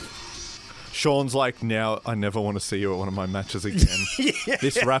 Sean's like, now I never want to see you at one of my matches again.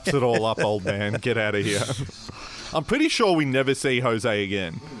 This wraps it all up, old man. Get out of here. I'm pretty sure we never see Jose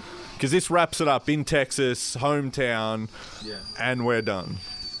again. Because this wraps it up in Texas, hometown, and we're done.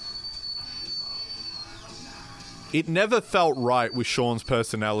 It never felt right with Sean's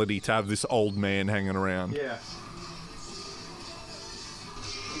personality to have this old man hanging around. Yeah.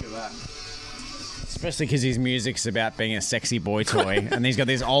 Look at that. Especially because his music's about being a sexy boy toy, and he's got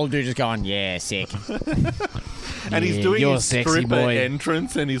this old dude just going, "Yeah, sick." And he's doing you're his sexy stripper boy.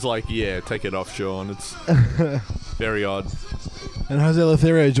 entrance, and he's like, "Yeah, take it off, Sean." It's very odd. And Jose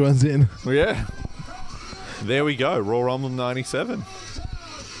Lothario joins in. Well, yeah. There we go. Royal Rumble 97.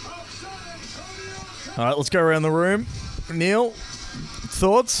 All right, let's go around the room. Neil,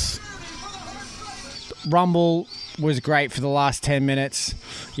 thoughts? Rumble was great for the last 10 minutes.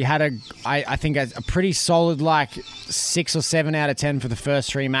 You had I think a pretty solid 6 or 7 out of 10 for the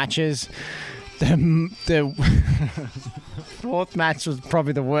first 3 matches. The fourth match was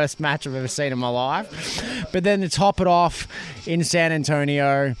probably the worst match I've ever seen in my life. But then to top it off in San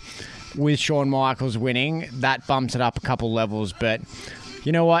Antonio with Shawn Michaels winning, that bumps it up a couple levels. But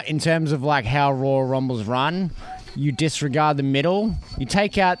you know what? In terms of how Royal Rumbles run, you disregard the middle. You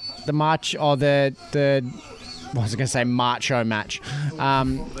take out the match or the what was I going to say? Macho match.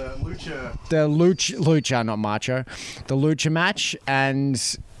 The Lucha. The Lucha, not Macho. The Lucha match,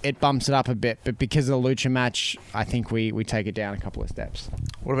 and it bumps it up a bit. But because of the Lucha match, I think we take it down a couple of steps.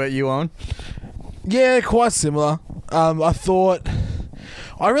 What about you, Owen? Yeah, quite similar. I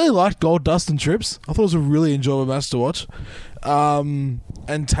really liked Gold Dust and Trips. I thought it was a really enjoyable match to watch. And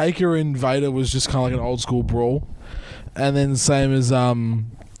Taker and Vader was just kind of like an old school brawl. And then same as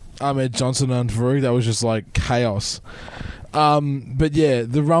Ahmed Johnson and Farouk, that was just like chaos. But yeah,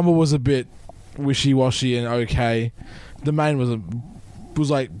 the Rumble was a bit wishy-washy and okay. The main was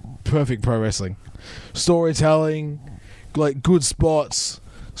like perfect pro wrestling. Storytelling, like good spots,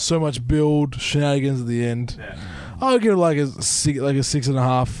 so much build, shenanigans at the end. Yeah. I would give it like a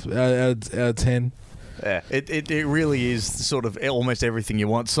 6.5 out of 10. Yeah, it really is sort of almost everything you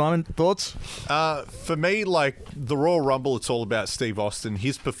want. Simon, thoughts? For me, the Royal Rumble, it's all about Steve Austin.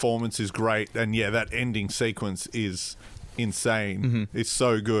 His performance is great, and yeah, that ending sequence is insane. Mm-hmm. It's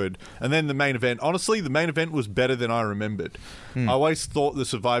so good. And then the main event. Honestly, the main event was better than I remembered. I always thought the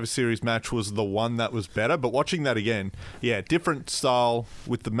Survivor Series match was the one that was better, but watching that again, yeah, different style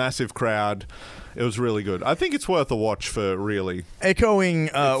with the massive crowd. It was really good. I think it's worth a watch for really. Echoing...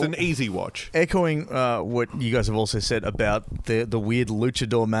 it's an easy watch. Echoing what you guys have also said about the weird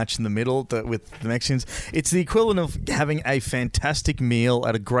luchador match in the middle with the Mexicans. It's the equivalent of having a fantastic meal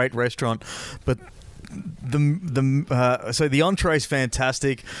at a great restaurant, but so the entree is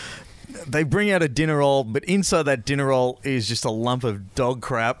fantastic. They bring out a dinner roll, but inside that dinner roll is just a lump of dog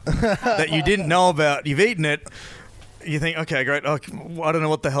crap that you didn't know about. You've eaten it. You think, okay, great. Oh, I don't know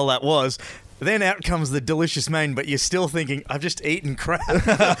what the hell that was. Then out comes the delicious main, but you're still thinking, I've just eaten crap.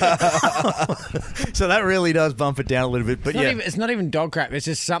 So that really does bump it down a little bit. But It's not even dog crap. It's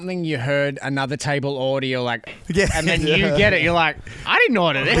just something you heard another table order, and then Yeah. you get it. You're like, I didn't know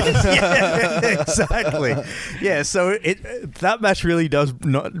what it is. Yeah, exactly. Yeah, so that match really does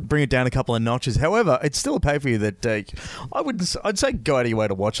not bring it down a couple of notches. However, it's still a pay-per-view that I'd say go out of your way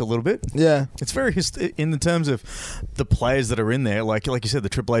to watch a little bit. Yeah. It's very in the terms of the players that are in there, like you said, the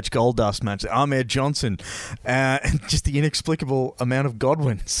Triple H Gold Dust match, Ahmed Johnson, and just the inexplicable amount of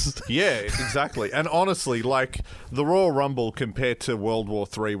Godwins. Yeah, exactly. And honestly, the Royal Rumble compared to World War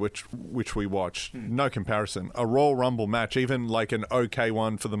III, which we watched, no comparison. A Royal Rumble match, even an okay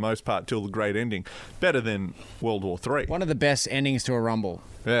one for the most part till the great ending, better than World War III. One of the best endings to a Rumble.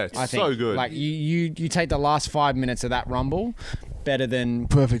 Yeah, it's I think. so good. You take the last 5 minutes of that Rumble, better than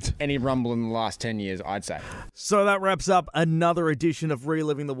perfect any Rumble in the last 10 years, I'd say. So that wraps up another edition of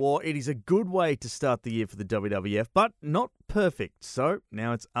Reliving the War. It is a good way to start the year for the WWF, but not perfect. So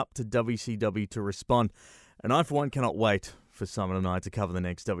now it's up to WCW to respond. And I, for one, cannot wait for Simon and I to cover the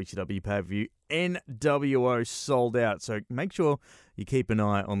next WCW pay-per-view. NWO sold out. So make sure you keep an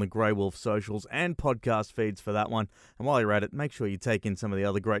eye on the Grey Wolf socials and podcast feeds for that one. And while you're at it, make sure you take in some of the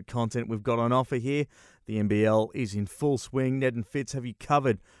other great content we've got on offer here. The NBL is in full swing. Ned and Fitz have you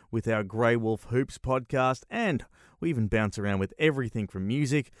covered with our Grey Wolf Hoops podcast. And we even bounce around with everything from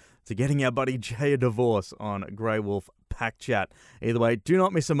music to getting our buddy Jay a divorce on Grey Wolf Pack Chat. Either way, do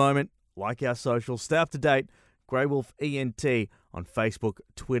not miss a moment. Like our socials, stay up to date. Grey Wolf ENT on Facebook,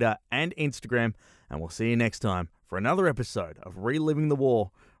 Twitter, and Instagram. And we'll see you next time for another episode of Reliving the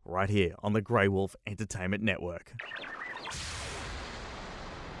War right here on the Grey Wolf Entertainment Network.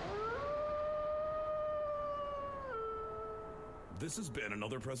 This has been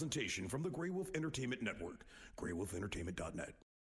another presentation from the Grey Wolf Entertainment Network, greywolfentertainment.net.